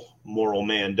moral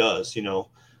man does.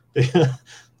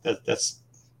 That's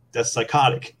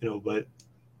psychotic. But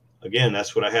again,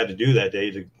 that's what I had to do that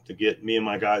day to get me and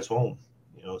my guys home.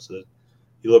 So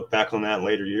you look back on that in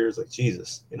later years, like,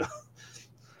 Jesus.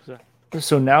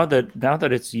 So now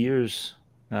that it's years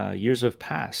have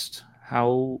passed,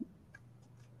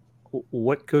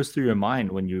 what goes through your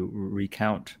mind when you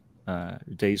recount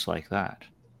days like that?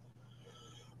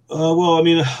 Well, I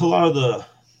mean, a lot of the,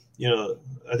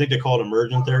 I think they call it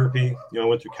immersion therapy. I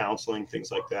went through counseling,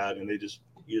 things like that, and they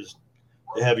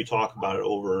have you talk about it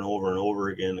over and over and over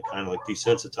again to kind of like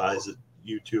desensitize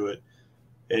you to it.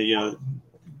 And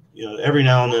every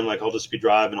now and then, like, I'll just be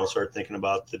driving, I'll start thinking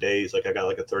about the days. Like, I got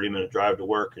like a 30-minute drive to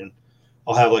work, and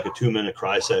I'll have like a 2-minute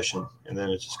cry session, and then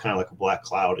it's just kind of like a black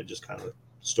cloud. It just kind of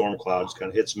storm cloud just kind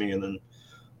of hits me and then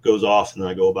goes off, and then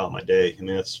I go about my day. I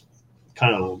mean, that's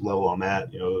kind of the level I'm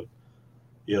at.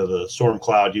 The storm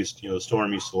cloud the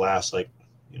storm used to last like,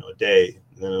 a day,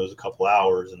 and then it was a couple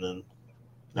hours, and then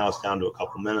now it's down to a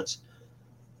couple minutes.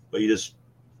 But it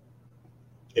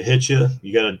hits you.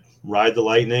 You got to ride the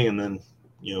lightning, and then,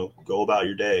 go about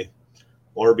your day,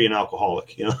 or be an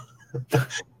alcoholic.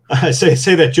 I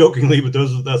say that jokingly, but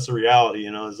that's the reality.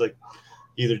 It's like,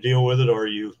 either deal with it, or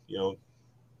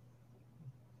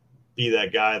be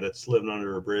that guy that's living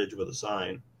under a bridge with a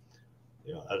sign.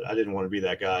 I didn't want to be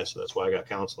that guy, so that's why I got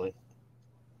counseling.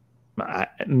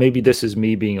 Maybe this is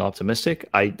me being optimistic.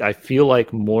 I feel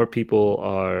like more people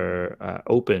are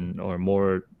open, or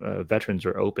more veterans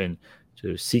are open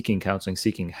to seeking counseling,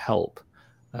 seeking help.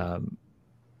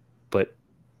 But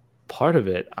part of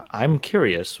it, I'm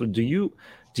curious, do you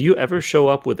ever show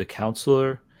up with a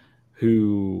counselor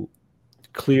who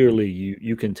clearly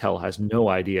you can tell has no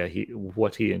idea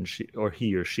what he or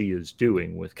she is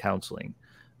doing with counseling?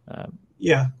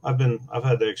 Yeah, I've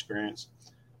had that experience.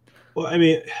 Well, I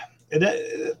mean,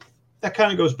 that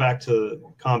kind of goes back to the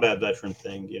combat veteran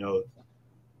thing.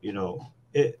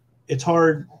 It's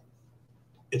hard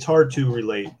to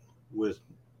relate with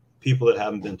people that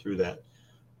haven't been through that.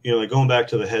 Like, going back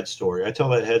to the head story, I tell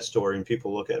that head story, and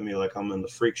people look at me like I'm in the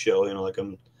freak show, like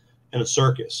I'm in a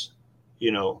circus.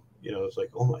 It's like,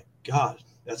 oh my God,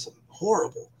 that's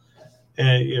horrible.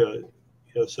 And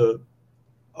so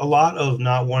a lot of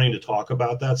not wanting to talk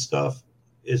about that stuff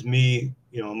is me,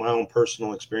 my own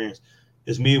personal experience,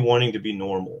 is me wanting to be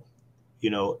normal.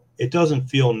 It doesn't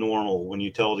feel normal when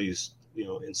you tell these,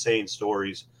 insane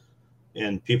stories,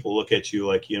 and people look at you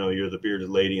like, you're the bearded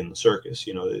lady in the circus.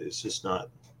 It's just not,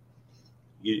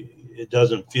 it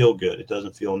doesn't feel good. It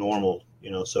doesn't feel normal.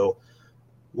 So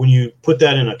when you put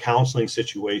that in a counseling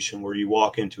situation where you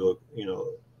walk into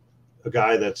a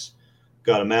guy that's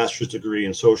got a master's degree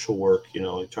in social work,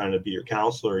 trying to be your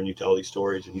counselor, and you tell these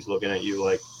stories, and he's looking at you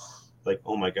like,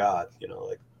 oh my God,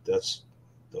 like that's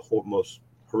the whole most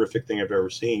horrific thing I've ever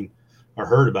seen or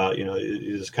heard about.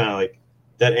 It's kind of like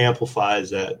that amplifies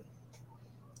that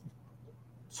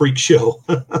freak show,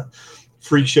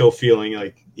 freak show feeling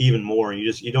like even more. And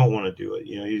you don't want to do it.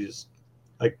 You just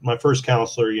like my first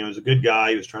counselor. He's a good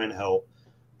guy. He was trying to help,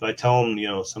 but I tell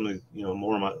him, some of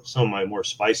some of my more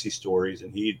spicy stories,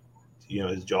 and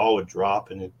his jaw would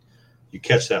drop, and you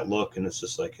catch that look, and it's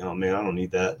just like, oh man, I don't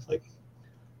need that. Like,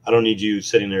 I don't need you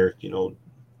sitting there,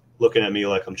 looking at me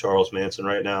like I'm Charles Manson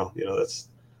right now.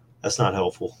 That's not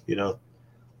helpful.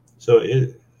 So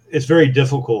it's very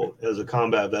difficult as a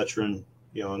combat veteran,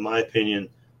 in my opinion,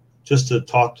 just to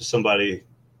talk to somebody,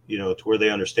 to where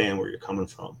they understand where you're coming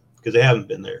from, because they haven't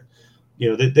been there.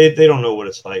 They don't know what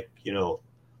it's like,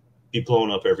 be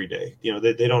blown up every day.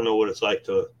 They don't know what it's like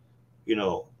to,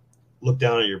 look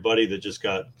down at your buddy that just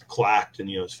got clacked and,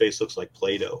 his face looks like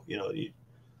Play-Doh, and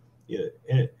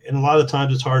a lot of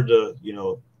times it's hard to,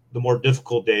 the more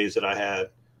difficult days that I had,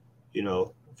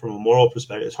 from a moral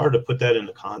perspective, it's hard to put that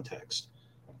into context.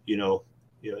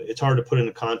 It's hard to put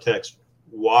into context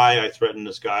why I threatened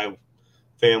this guy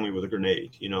family with a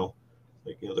grenade.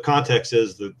 The context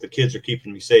is the kids are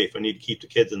keeping me safe. I need to keep the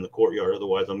kids in the courtyard,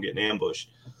 otherwise I'm getting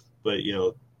ambushed. But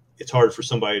it's hard for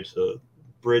somebody to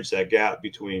bridge that gap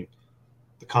between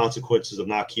the consequences of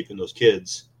not keeping those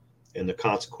kids and the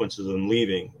consequences of them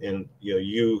leaving. And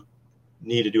you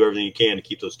need to do everything you can to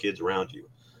keep those kids around you.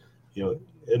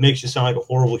 It makes you sound like a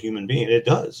horrible human being. It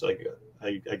does. Like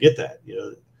I get that.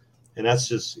 And that's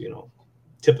just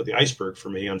tip of the iceberg for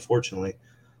me, unfortunately.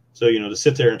 So to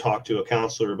sit there and talk to a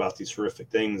counselor about these horrific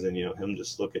things, and him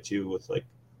just look at you with like,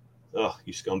 oh,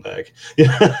 you scumbag.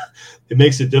 It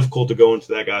makes it difficult to go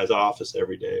into that guy's office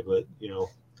every day. But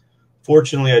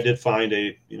fortunately, I did find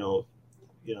a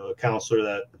counselor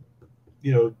that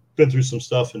been through some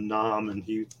stuff in Nam, and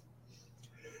he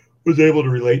was able to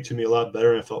relate to me a lot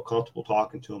better, and I felt comfortable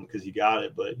talking to him because he got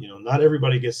it. But not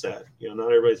everybody gets that.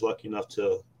 Not everybody's lucky enough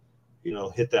to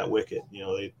hit that wicket.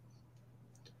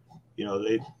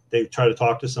 They try to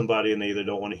talk to somebody and they either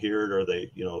don't want to hear it, or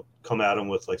they come at them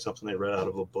with like something they read out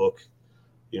of a book,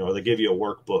 or they give you a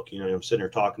workbook. I'm sitting here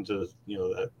talking to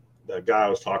that guy I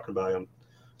was talking about. I'm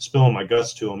spilling my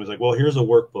guts to him. He's like, well, here's a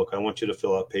workbook. I want you to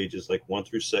fill out pages like 1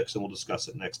 through 6, and we'll discuss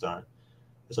it next time.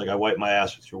 It's like, I wipe my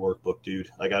ass with your workbook, dude.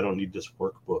 Like, I don't need this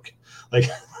workbook. Like,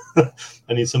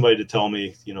 I need somebody to tell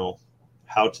me,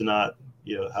 how to not,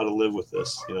 how to live with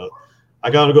this. I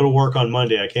got to go to work on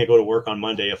Monday. I can't go to work on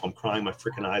Monday if I'm crying my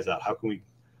freaking eyes out. How can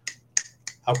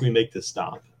we make this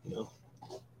stop?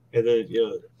 And then,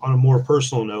 on a more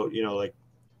personal note,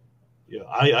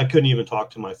 I couldn't even talk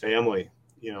to my family.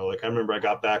 Like I remember I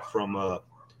got back from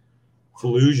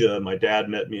Fallujah. My dad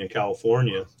met me in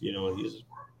California. He's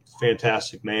a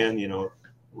fantastic man.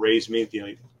 Raised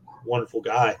me. Wonderful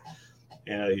guy.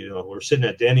 And we're sitting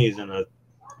at Denny's, and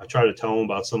I try to tell him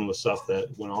about some of the stuff that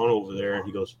went on over there, and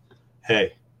he goes,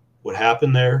 "Hey, what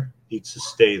happened there needs to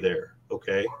stay there.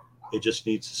 Okay, it just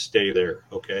needs to stay there.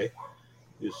 Okay,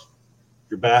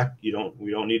 you're back. We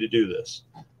don't need to do this."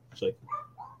 It's like,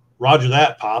 Roger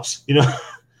that, Pops.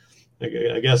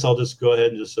 I guess I'll just go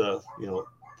ahead and just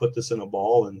put this in a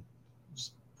ball and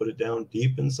just put it down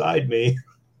deep inside me.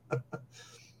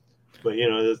 But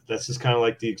that's just kind of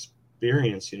like the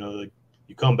experience. You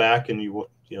come back and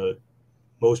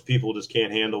most people just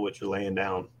can't handle what you're laying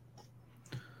down.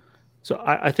 So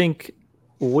I think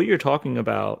what you're talking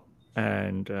about,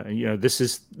 and this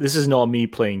is not me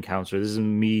playing counselor. This is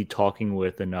me talking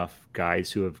with enough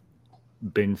guys who have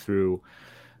been through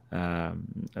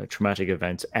traumatic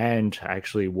events, and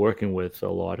actually working with a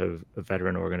lot of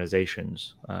veteran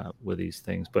organizations with these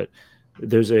things. But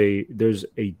there's a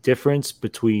difference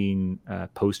between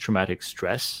post-traumatic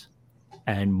stress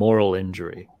and moral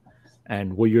injury.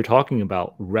 And what you're talking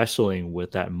about, wrestling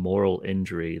with that moral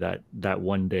injury, that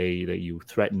one day that you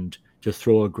threatened to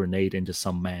throw a grenade into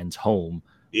some man's home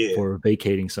for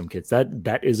vacating some kids,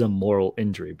 that is a moral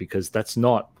injury, because that's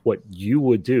not what you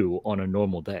would do on a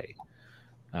normal day.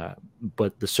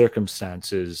 But the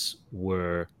circumstances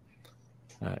were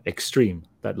extreme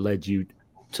that led you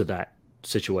to that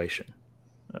situation.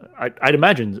 I'd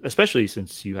imagine, especially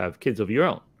since you have kids of your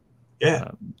own.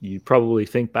 Yeah. You probably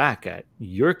think back at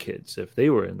your kids if they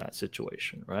were in that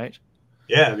situation, right?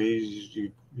 Yeah. I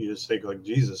mean, you just think like,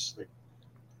 Jesus, like,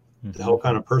 the hell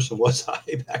kind of person was I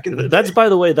back in the day? By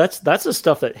the way, that's the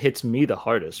stuff that hits me the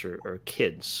hardest, or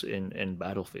kids in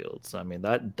battlefields. I mean,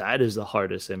 that is the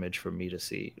hardest image for me to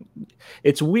see.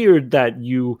 It's weird that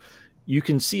you you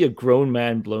can see a grown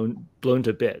man blown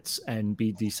to bits and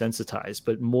be desensitized,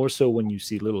 but more so when you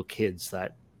see little kids,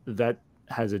 that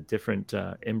has a different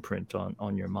imprint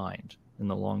on your mind in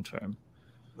the long term.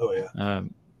 Oh yeah.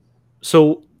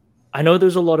 So I know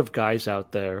there's a lot of guys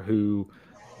out there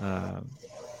uh,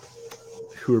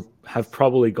 who have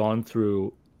probably gone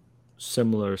through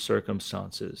similar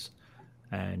circumstances.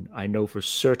 And I know for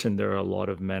certain there are a lot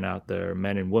of men out there,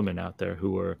 men and women out there,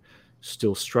 who are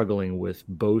still struggling with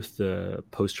both the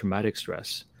post traumatic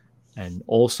stress and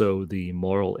also the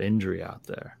moral injury out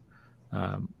there.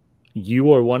 Um,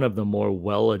 you are one of the more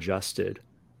well adjusted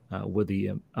with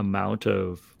the amount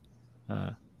of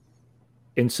uh,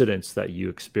 incidents that you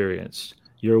experienced.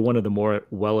 You're one of the more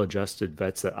well adjusted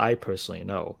vets that I personally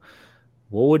know.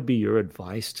 What would be your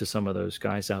advice to some of those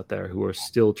guys out there who are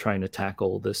still trying to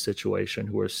tackle this situation,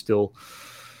 who are still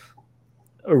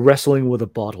wrestling with a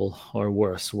bottle or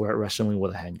worse, wrestling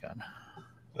with a handgun?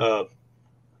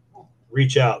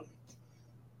 Reach out.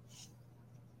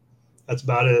 That's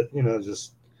about it.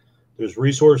 Just there's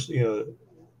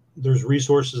there's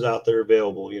resources out there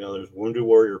available. There's Wounded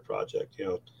Warrior Project.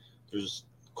 There's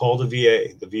call the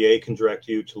VA. The VA can direct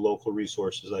you to local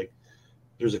resources. Like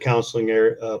there's a counseling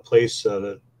place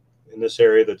that in this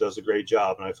area that does a great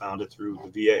job, and I found it through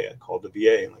the VA. I called the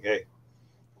VA and like, hey,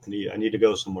 I need to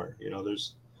go somewhere.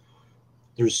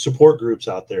 There's support groups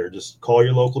out there. Just call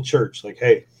your local church. Like,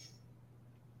 hey,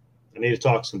 I need to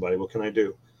talk to somebody. What can I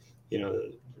do?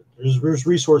 There's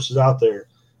resources out there.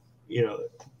 You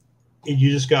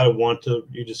just gotta want to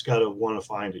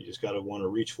find it. You just gotta want to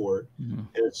reach for it. Mm-hmm.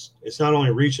 And it's not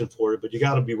only reaching for it, but you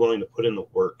got to be willing to put in the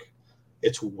work.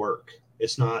 It's work.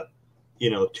 It's not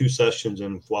 2 sessions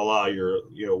and voila, you're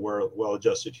we're a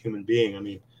well-adjusted human being. I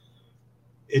mean,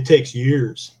 it takes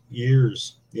years,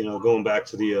 going back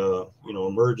to the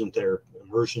immersion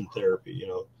therapy,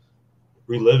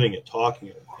 reliving it, talking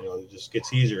it. It just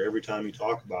gets easier every time you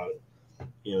talk about it.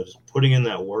 Just putting in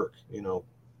that work.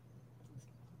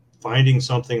 Finding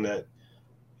something that,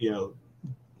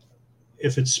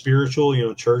 if it's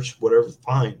spiritual, church, whatever,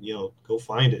 fine, go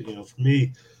find it. For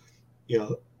me,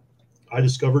 I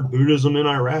discovered Buddhism in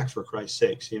Iraq, for Christ's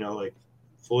sakes, like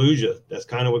Fallujah. That's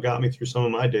kind of what got me through some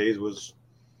of my days was,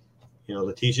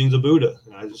 the teachings of Buddha.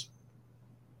 And I just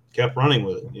kept running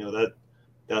with it.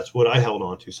 That's what I held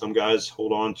on to. Some guys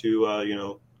hold on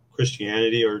to,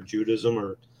 Christianity or Judaism,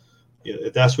 or,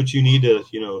 if that's what you need to,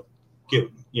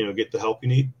 get the help you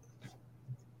need.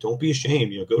 Don't be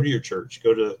ashamed. Go to your church.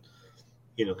 Go to,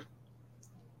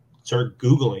 start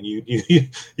Googling.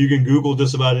 You can Google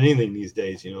just about anything these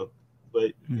days.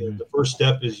 But Mm-hmm. The first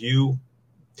step is you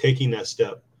taking that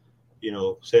step.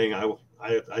 Saying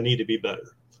I need to be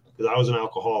better, because I was an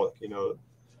alcoholic.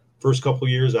 First couple of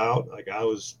years out, like I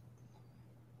was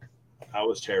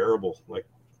terrible. Like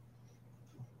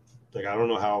I don't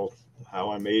know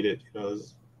how I made it.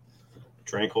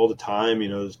 Drank all the time.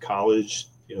 It was college.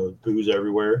 Booze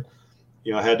everywhere.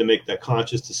 I had to make that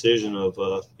conscious decision of,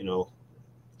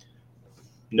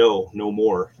 no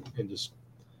more, and just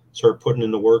start putting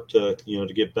in the work to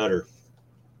get better.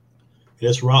 And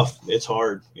it's rough. It's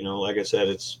hard. Like I said,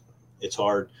 it's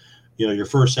hard. Your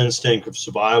first instinct of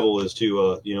survival is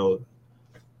to,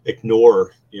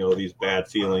 ignore, these bad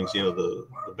feelings, the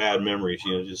bad memories,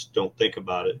 just don't think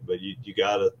about it. But you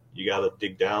gotta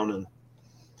dig down, and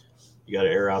you got to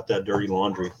air out that dirty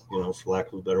laundry, for lack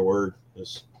of a better word.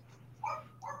 There's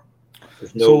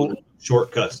no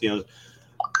shortcuts.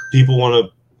 People want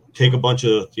to take a bunch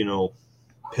of,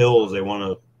 pills. They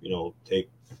want to, take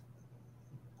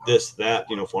this, that,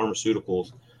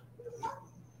 pharmaceuticals.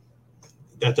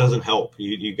 That doesn't help.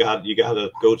 You got to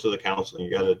go to the counseling.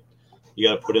 You got to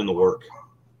put in the work.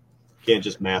 You can't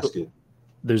just mask it.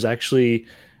 There's actually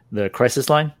the crisis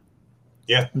line.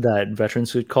 Yeah. That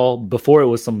veterans could call. Before it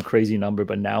was some crazy number,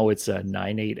 but now it's a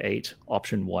 988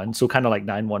 option 1. So kind of like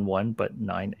 911, but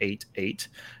 988.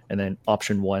 And then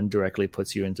option 1 directly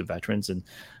puts you into veterans. And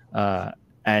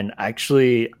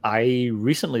actually, I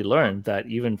recently learned that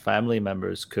even family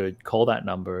members could call that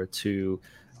number to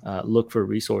look for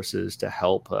resources to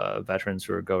help veterans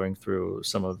who are going through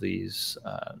some of these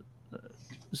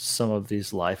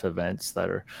life events that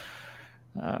are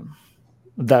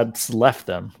that's left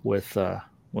them with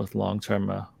long-term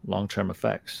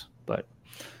effects. But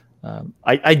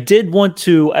I did want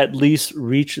to at least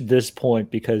reach this point,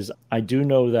 because I do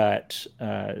know that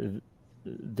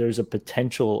there's a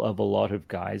potential of a lot of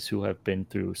guys who have been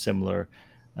through similar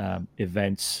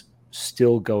events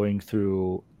still going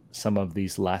through some of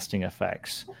these lasting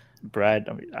effects. Brad,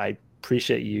 I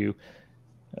appreciate you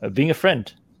being a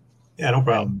friend. Yeah, no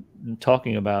problem. And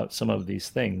talking about some of these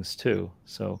things too.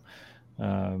 So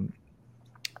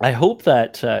I hope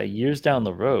that years down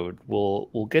the road,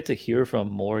 we'll get to hear from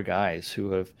more guys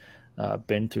who have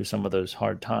been through some of those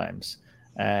hard times,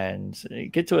 and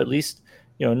get to at least,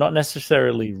 not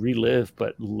necessarily relive,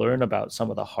 but learn about some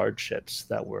of the hardships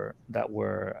that were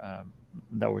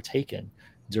taken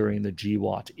during the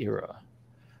GWAT era.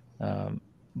 Um,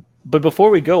 but before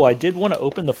we go, I did want to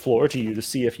open the floor to you to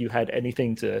see if you had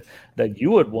anything that you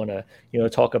would want to,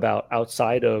 talk about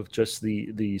outside of just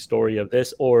the story of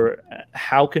this, or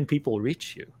how can people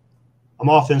reach you? I'm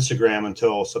off Instagram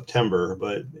until September,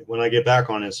 but when I get back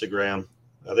on Instagram,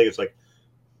 I think it's like,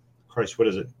 Christ, what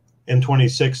is it?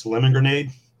 M26 lemon grenade.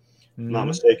 If I'm not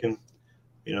mistaken.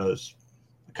 It's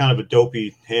kind of a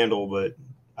dopey handle, but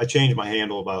I change my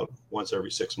handle about once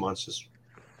every 6 months.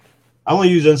 I only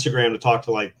use Instagram to talk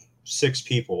to like 6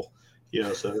 people,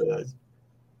 so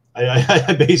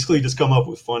I basically just come up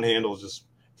with fun handles just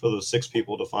for those 6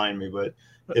 people to find me. But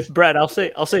Brad, I'll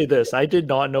say this: I did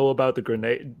not know about the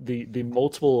grenade, the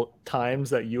multiple times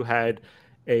that you had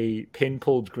a pin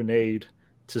pulled grenade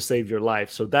to save your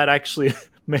life. So that actually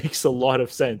makes a lot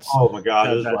of sense. Oh my God,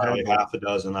 there's probably like half a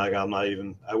dozen. I'm not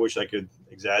even. I wish I could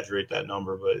exaggerate that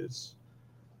number, but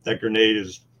that grenade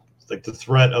is like the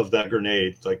threat of that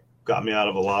grenade like got me out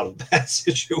of a lot of bad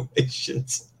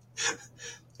situations.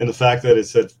 And the fact that it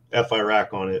said F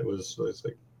Iraq on it was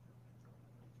like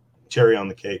cherry on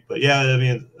the cake. But yeah, I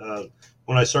mean,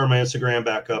 when I started my Instagram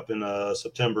back up in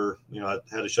September, I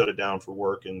had to shut it down for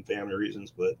work and family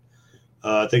reasons. But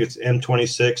I think it's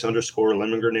M26 _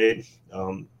 lemon grenade.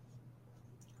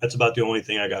 That's about the only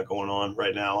thing I got going on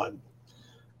right now.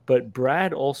 But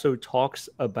Brad also talks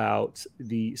about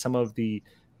some of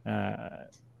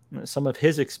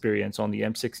his experience on the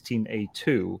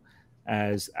M16A2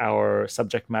 as our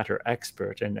subject matter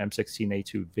expert in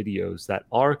M16A2 videos that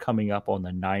are coming up on the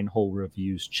 9-Hole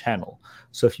Reviews channel.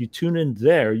 So if you tune in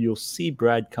there, you'll see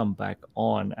Brad come back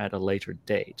on at a later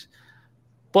date.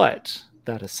 But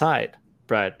that aside,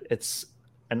 Brad, it's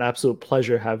an absolute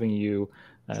pleasure having you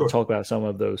talk about some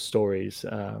of those stories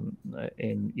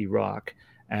in Iraq.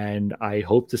 And I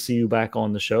hope to see you back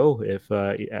on the show if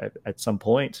at some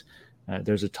point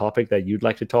there's a topic that you'd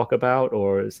like to talk about,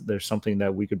 or is there something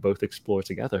that we could both explore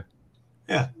together?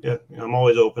 Yeah. I'm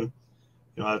always open.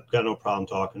 I've got no problem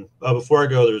talking. Before I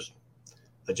go, there's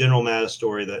a General Mattis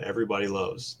story that everybody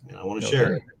loves, and I want to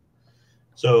share it.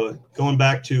 So going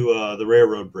back to the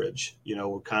railroad bridge,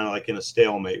 we're kind of like in a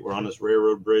stalemate. We're on this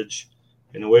railroad bridge,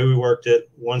 and the way we worked it,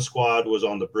 one squad was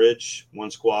on the bridge,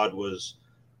 one squad was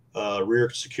rear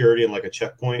security and like a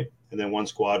checkpoint, and then one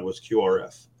squad was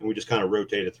QRF, and we just kind of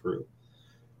rotated through.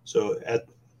 So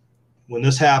when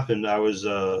this happened, I was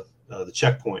the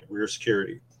checkpoint, rear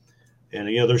security, and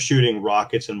they're shooting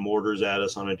rockets and mortars at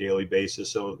us on a daily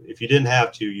basis. So if you didn't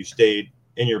have to, you stayed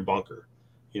in your bunker.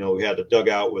 We had a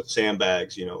dugout with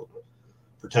sandbags,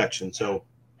 protection. So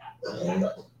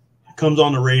it comes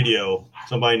on the radio,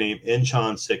 somebody named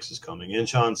Enchan 6 is coming.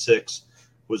 Enchan 6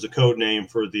 was the code name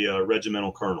for the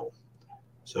regimental colonel.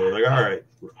 So like, all right,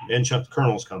 Enchan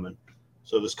Colonel's coming.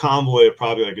 So this convoy of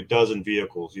probably like a dozen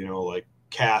vehicles, like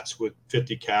Cats with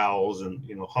 50 cals and,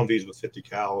 Humvees with 50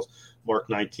 cals, Mark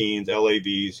 19s,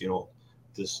 LAVs,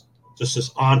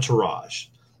 this entourage,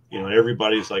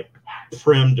 everybody's like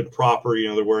trimmed and proper,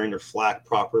 they're wearing their flak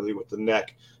properly with the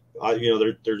neck,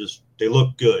 they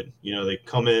look good. They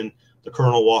come in, the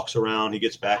colonel walks around, he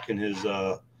gets back in his,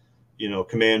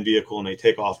 command vehicle, and they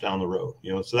take off down the road,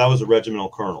 so that was a regimental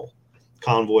colonel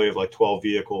convoy of like 12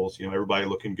 vehicles, everybody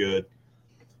looking good.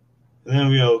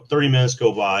 And then, 30 minutes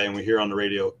go by and we hear on the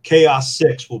radio, Chaos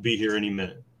 6 will be here any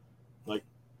minute. Like,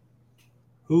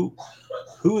 who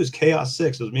is Chaos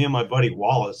 6? It was me and my buddy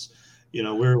Wallace.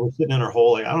 We're sitting in our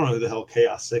hole, like, I don't know who the hell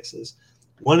Chaos 6 is.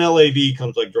 One LAV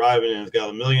comes like driving and it's got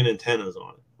 1 million antennas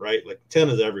on it, right? Like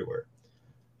antennas everywhere.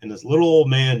 And this little old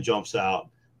man jumps out,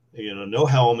 no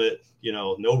helmet,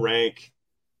 no rank,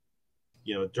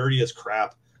 dirty as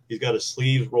crap. He's got his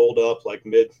sleeves rolled up like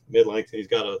mid-length. And he's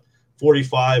got a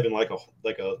 45 and like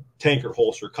a tanker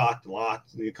holster cocked and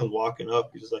locked. And he comes walking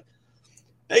up. He's just like,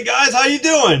 "Hey guys, how you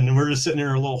doing?" And we're just sitting in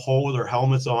our little hole with our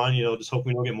helmets on, just hoping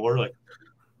we don't get more. Like,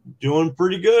 doing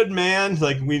pretty good, man.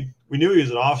 Like we knew he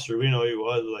was an officer. We know he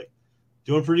was. Like,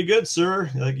 doing pretty good,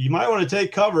 sir. Like, you might want to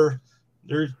take cover.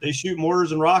 They shoot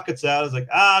mortars and rockets at us. Like,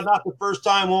 not the first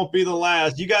time, won't be the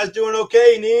last. You guys doing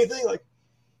okay? Need anything? Like,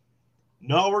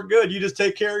 no, we're good. You just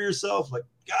take care of yourself. Like,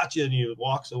 gotcha. And he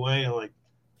walks away and like,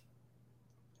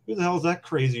 who the hell is that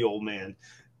crazy old man?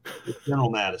 It's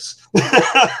General Mattis.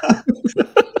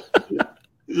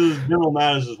 General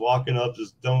Mattis is walking up.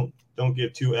 Just don't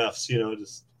give 2 Fs.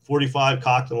 Just 45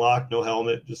 cocked and locked, no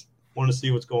helmet. Just want to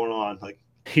see what's going on. Like,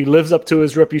 He lives up to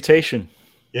his reputation.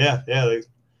 Yeah, yeah.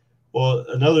 Well,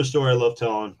 another story I love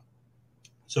telling.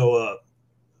 So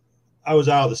I was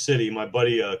out of the city. My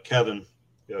buddy Kevin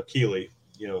Keeley,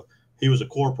 he was a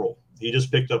corporal. He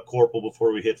just picked up corporal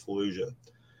before we hit Fallujah.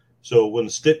 So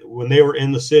when they were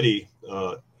in the city,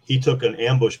 he took an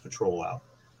ambush patrol out.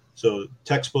 So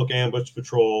textbook ambush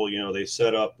patrol. They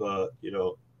set up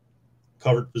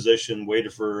covered position,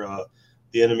 waited for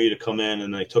the enemy to come in,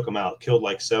 and they took them out. Killed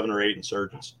like 7 or 8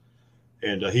 insurgents.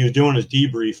 And he was doing his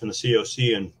debrief in the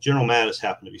COC, and General Mattis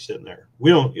happened to be sitting there. We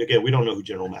don't know who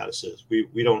General Mattis is.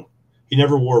 We don't. He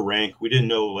never wore rank. We didn't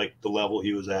know like the level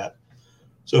he was at.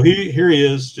 So here he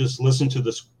is, just listen to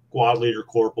the squad leader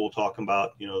corporal talking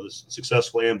about this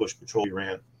successful ambush patrol he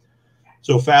ran.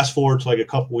 So fast forward to like a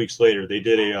couple weeks later, they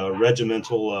did a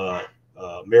regimental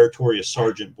meritorious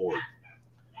sergeant board.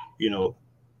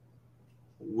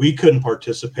 We couldn't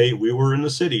participate. We were in the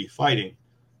city fighting.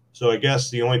 So I guess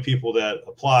the only people that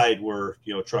applied were,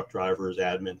 truck drivers,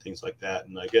 admin, things like that.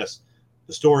 And I guess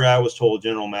the story I was told,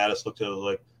 General Mattis looked at it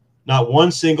like not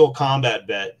one single combat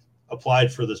vet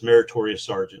applied for this meritorious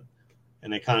sergeant.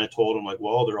 And they kind of told him like,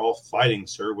 well, they're all fighting,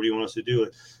 sir. What do you want us to do?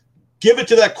 Give it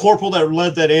to that corporal that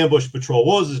led that ambush patrol.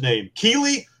 What was his name?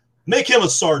 Keeley? Make him a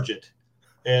sergeant.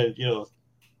 And,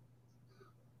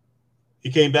 he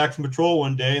came back from patrol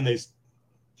one day and they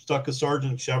stuck a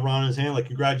sergeant chevron in his hand, like,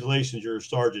 congratulations, you're a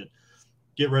sergeant.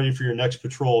 Get ready for your next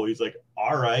patrol. He's like,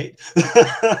 all right.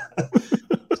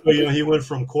 So, he went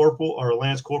from corporal or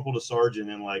lance corporal to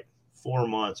sergeant in like 4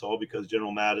 months, all because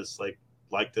General Mattis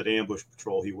liked that ambush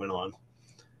patrol he went on.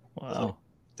 Wow. Like,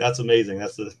 that's amazing.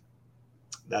 That's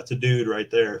a dude right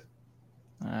there.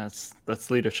 That's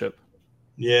leadership.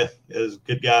 Yeah, he's a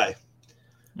good guy.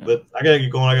 Yeah. But I gotta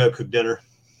get going. I gotta cook dinner.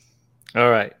 All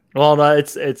right. Well,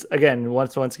 it's again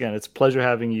once again it's a pleasure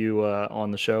having you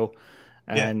on the show,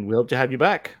 and we hope to have you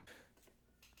back.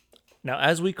 Now,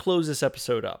 as we close this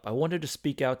episode up, I wanted to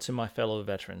speak out to my fellow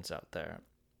veterans out there.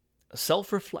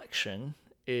 Self-reflection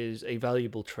is a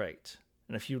valuable trait,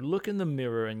 and if you look in the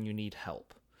mirror and you need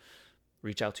help,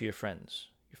 reach out to your friends,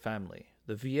 your family,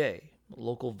 the VA,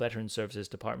 local veteran services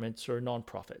departments, or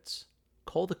nonprofits.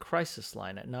 Call the crisis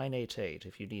line at 988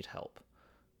 if you need help.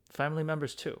 Family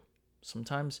members too.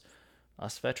 Sometimes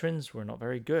us veterans, we're not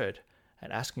very good at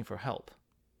asking for help.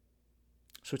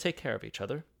 So take care of each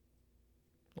other.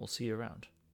 We'll see you around.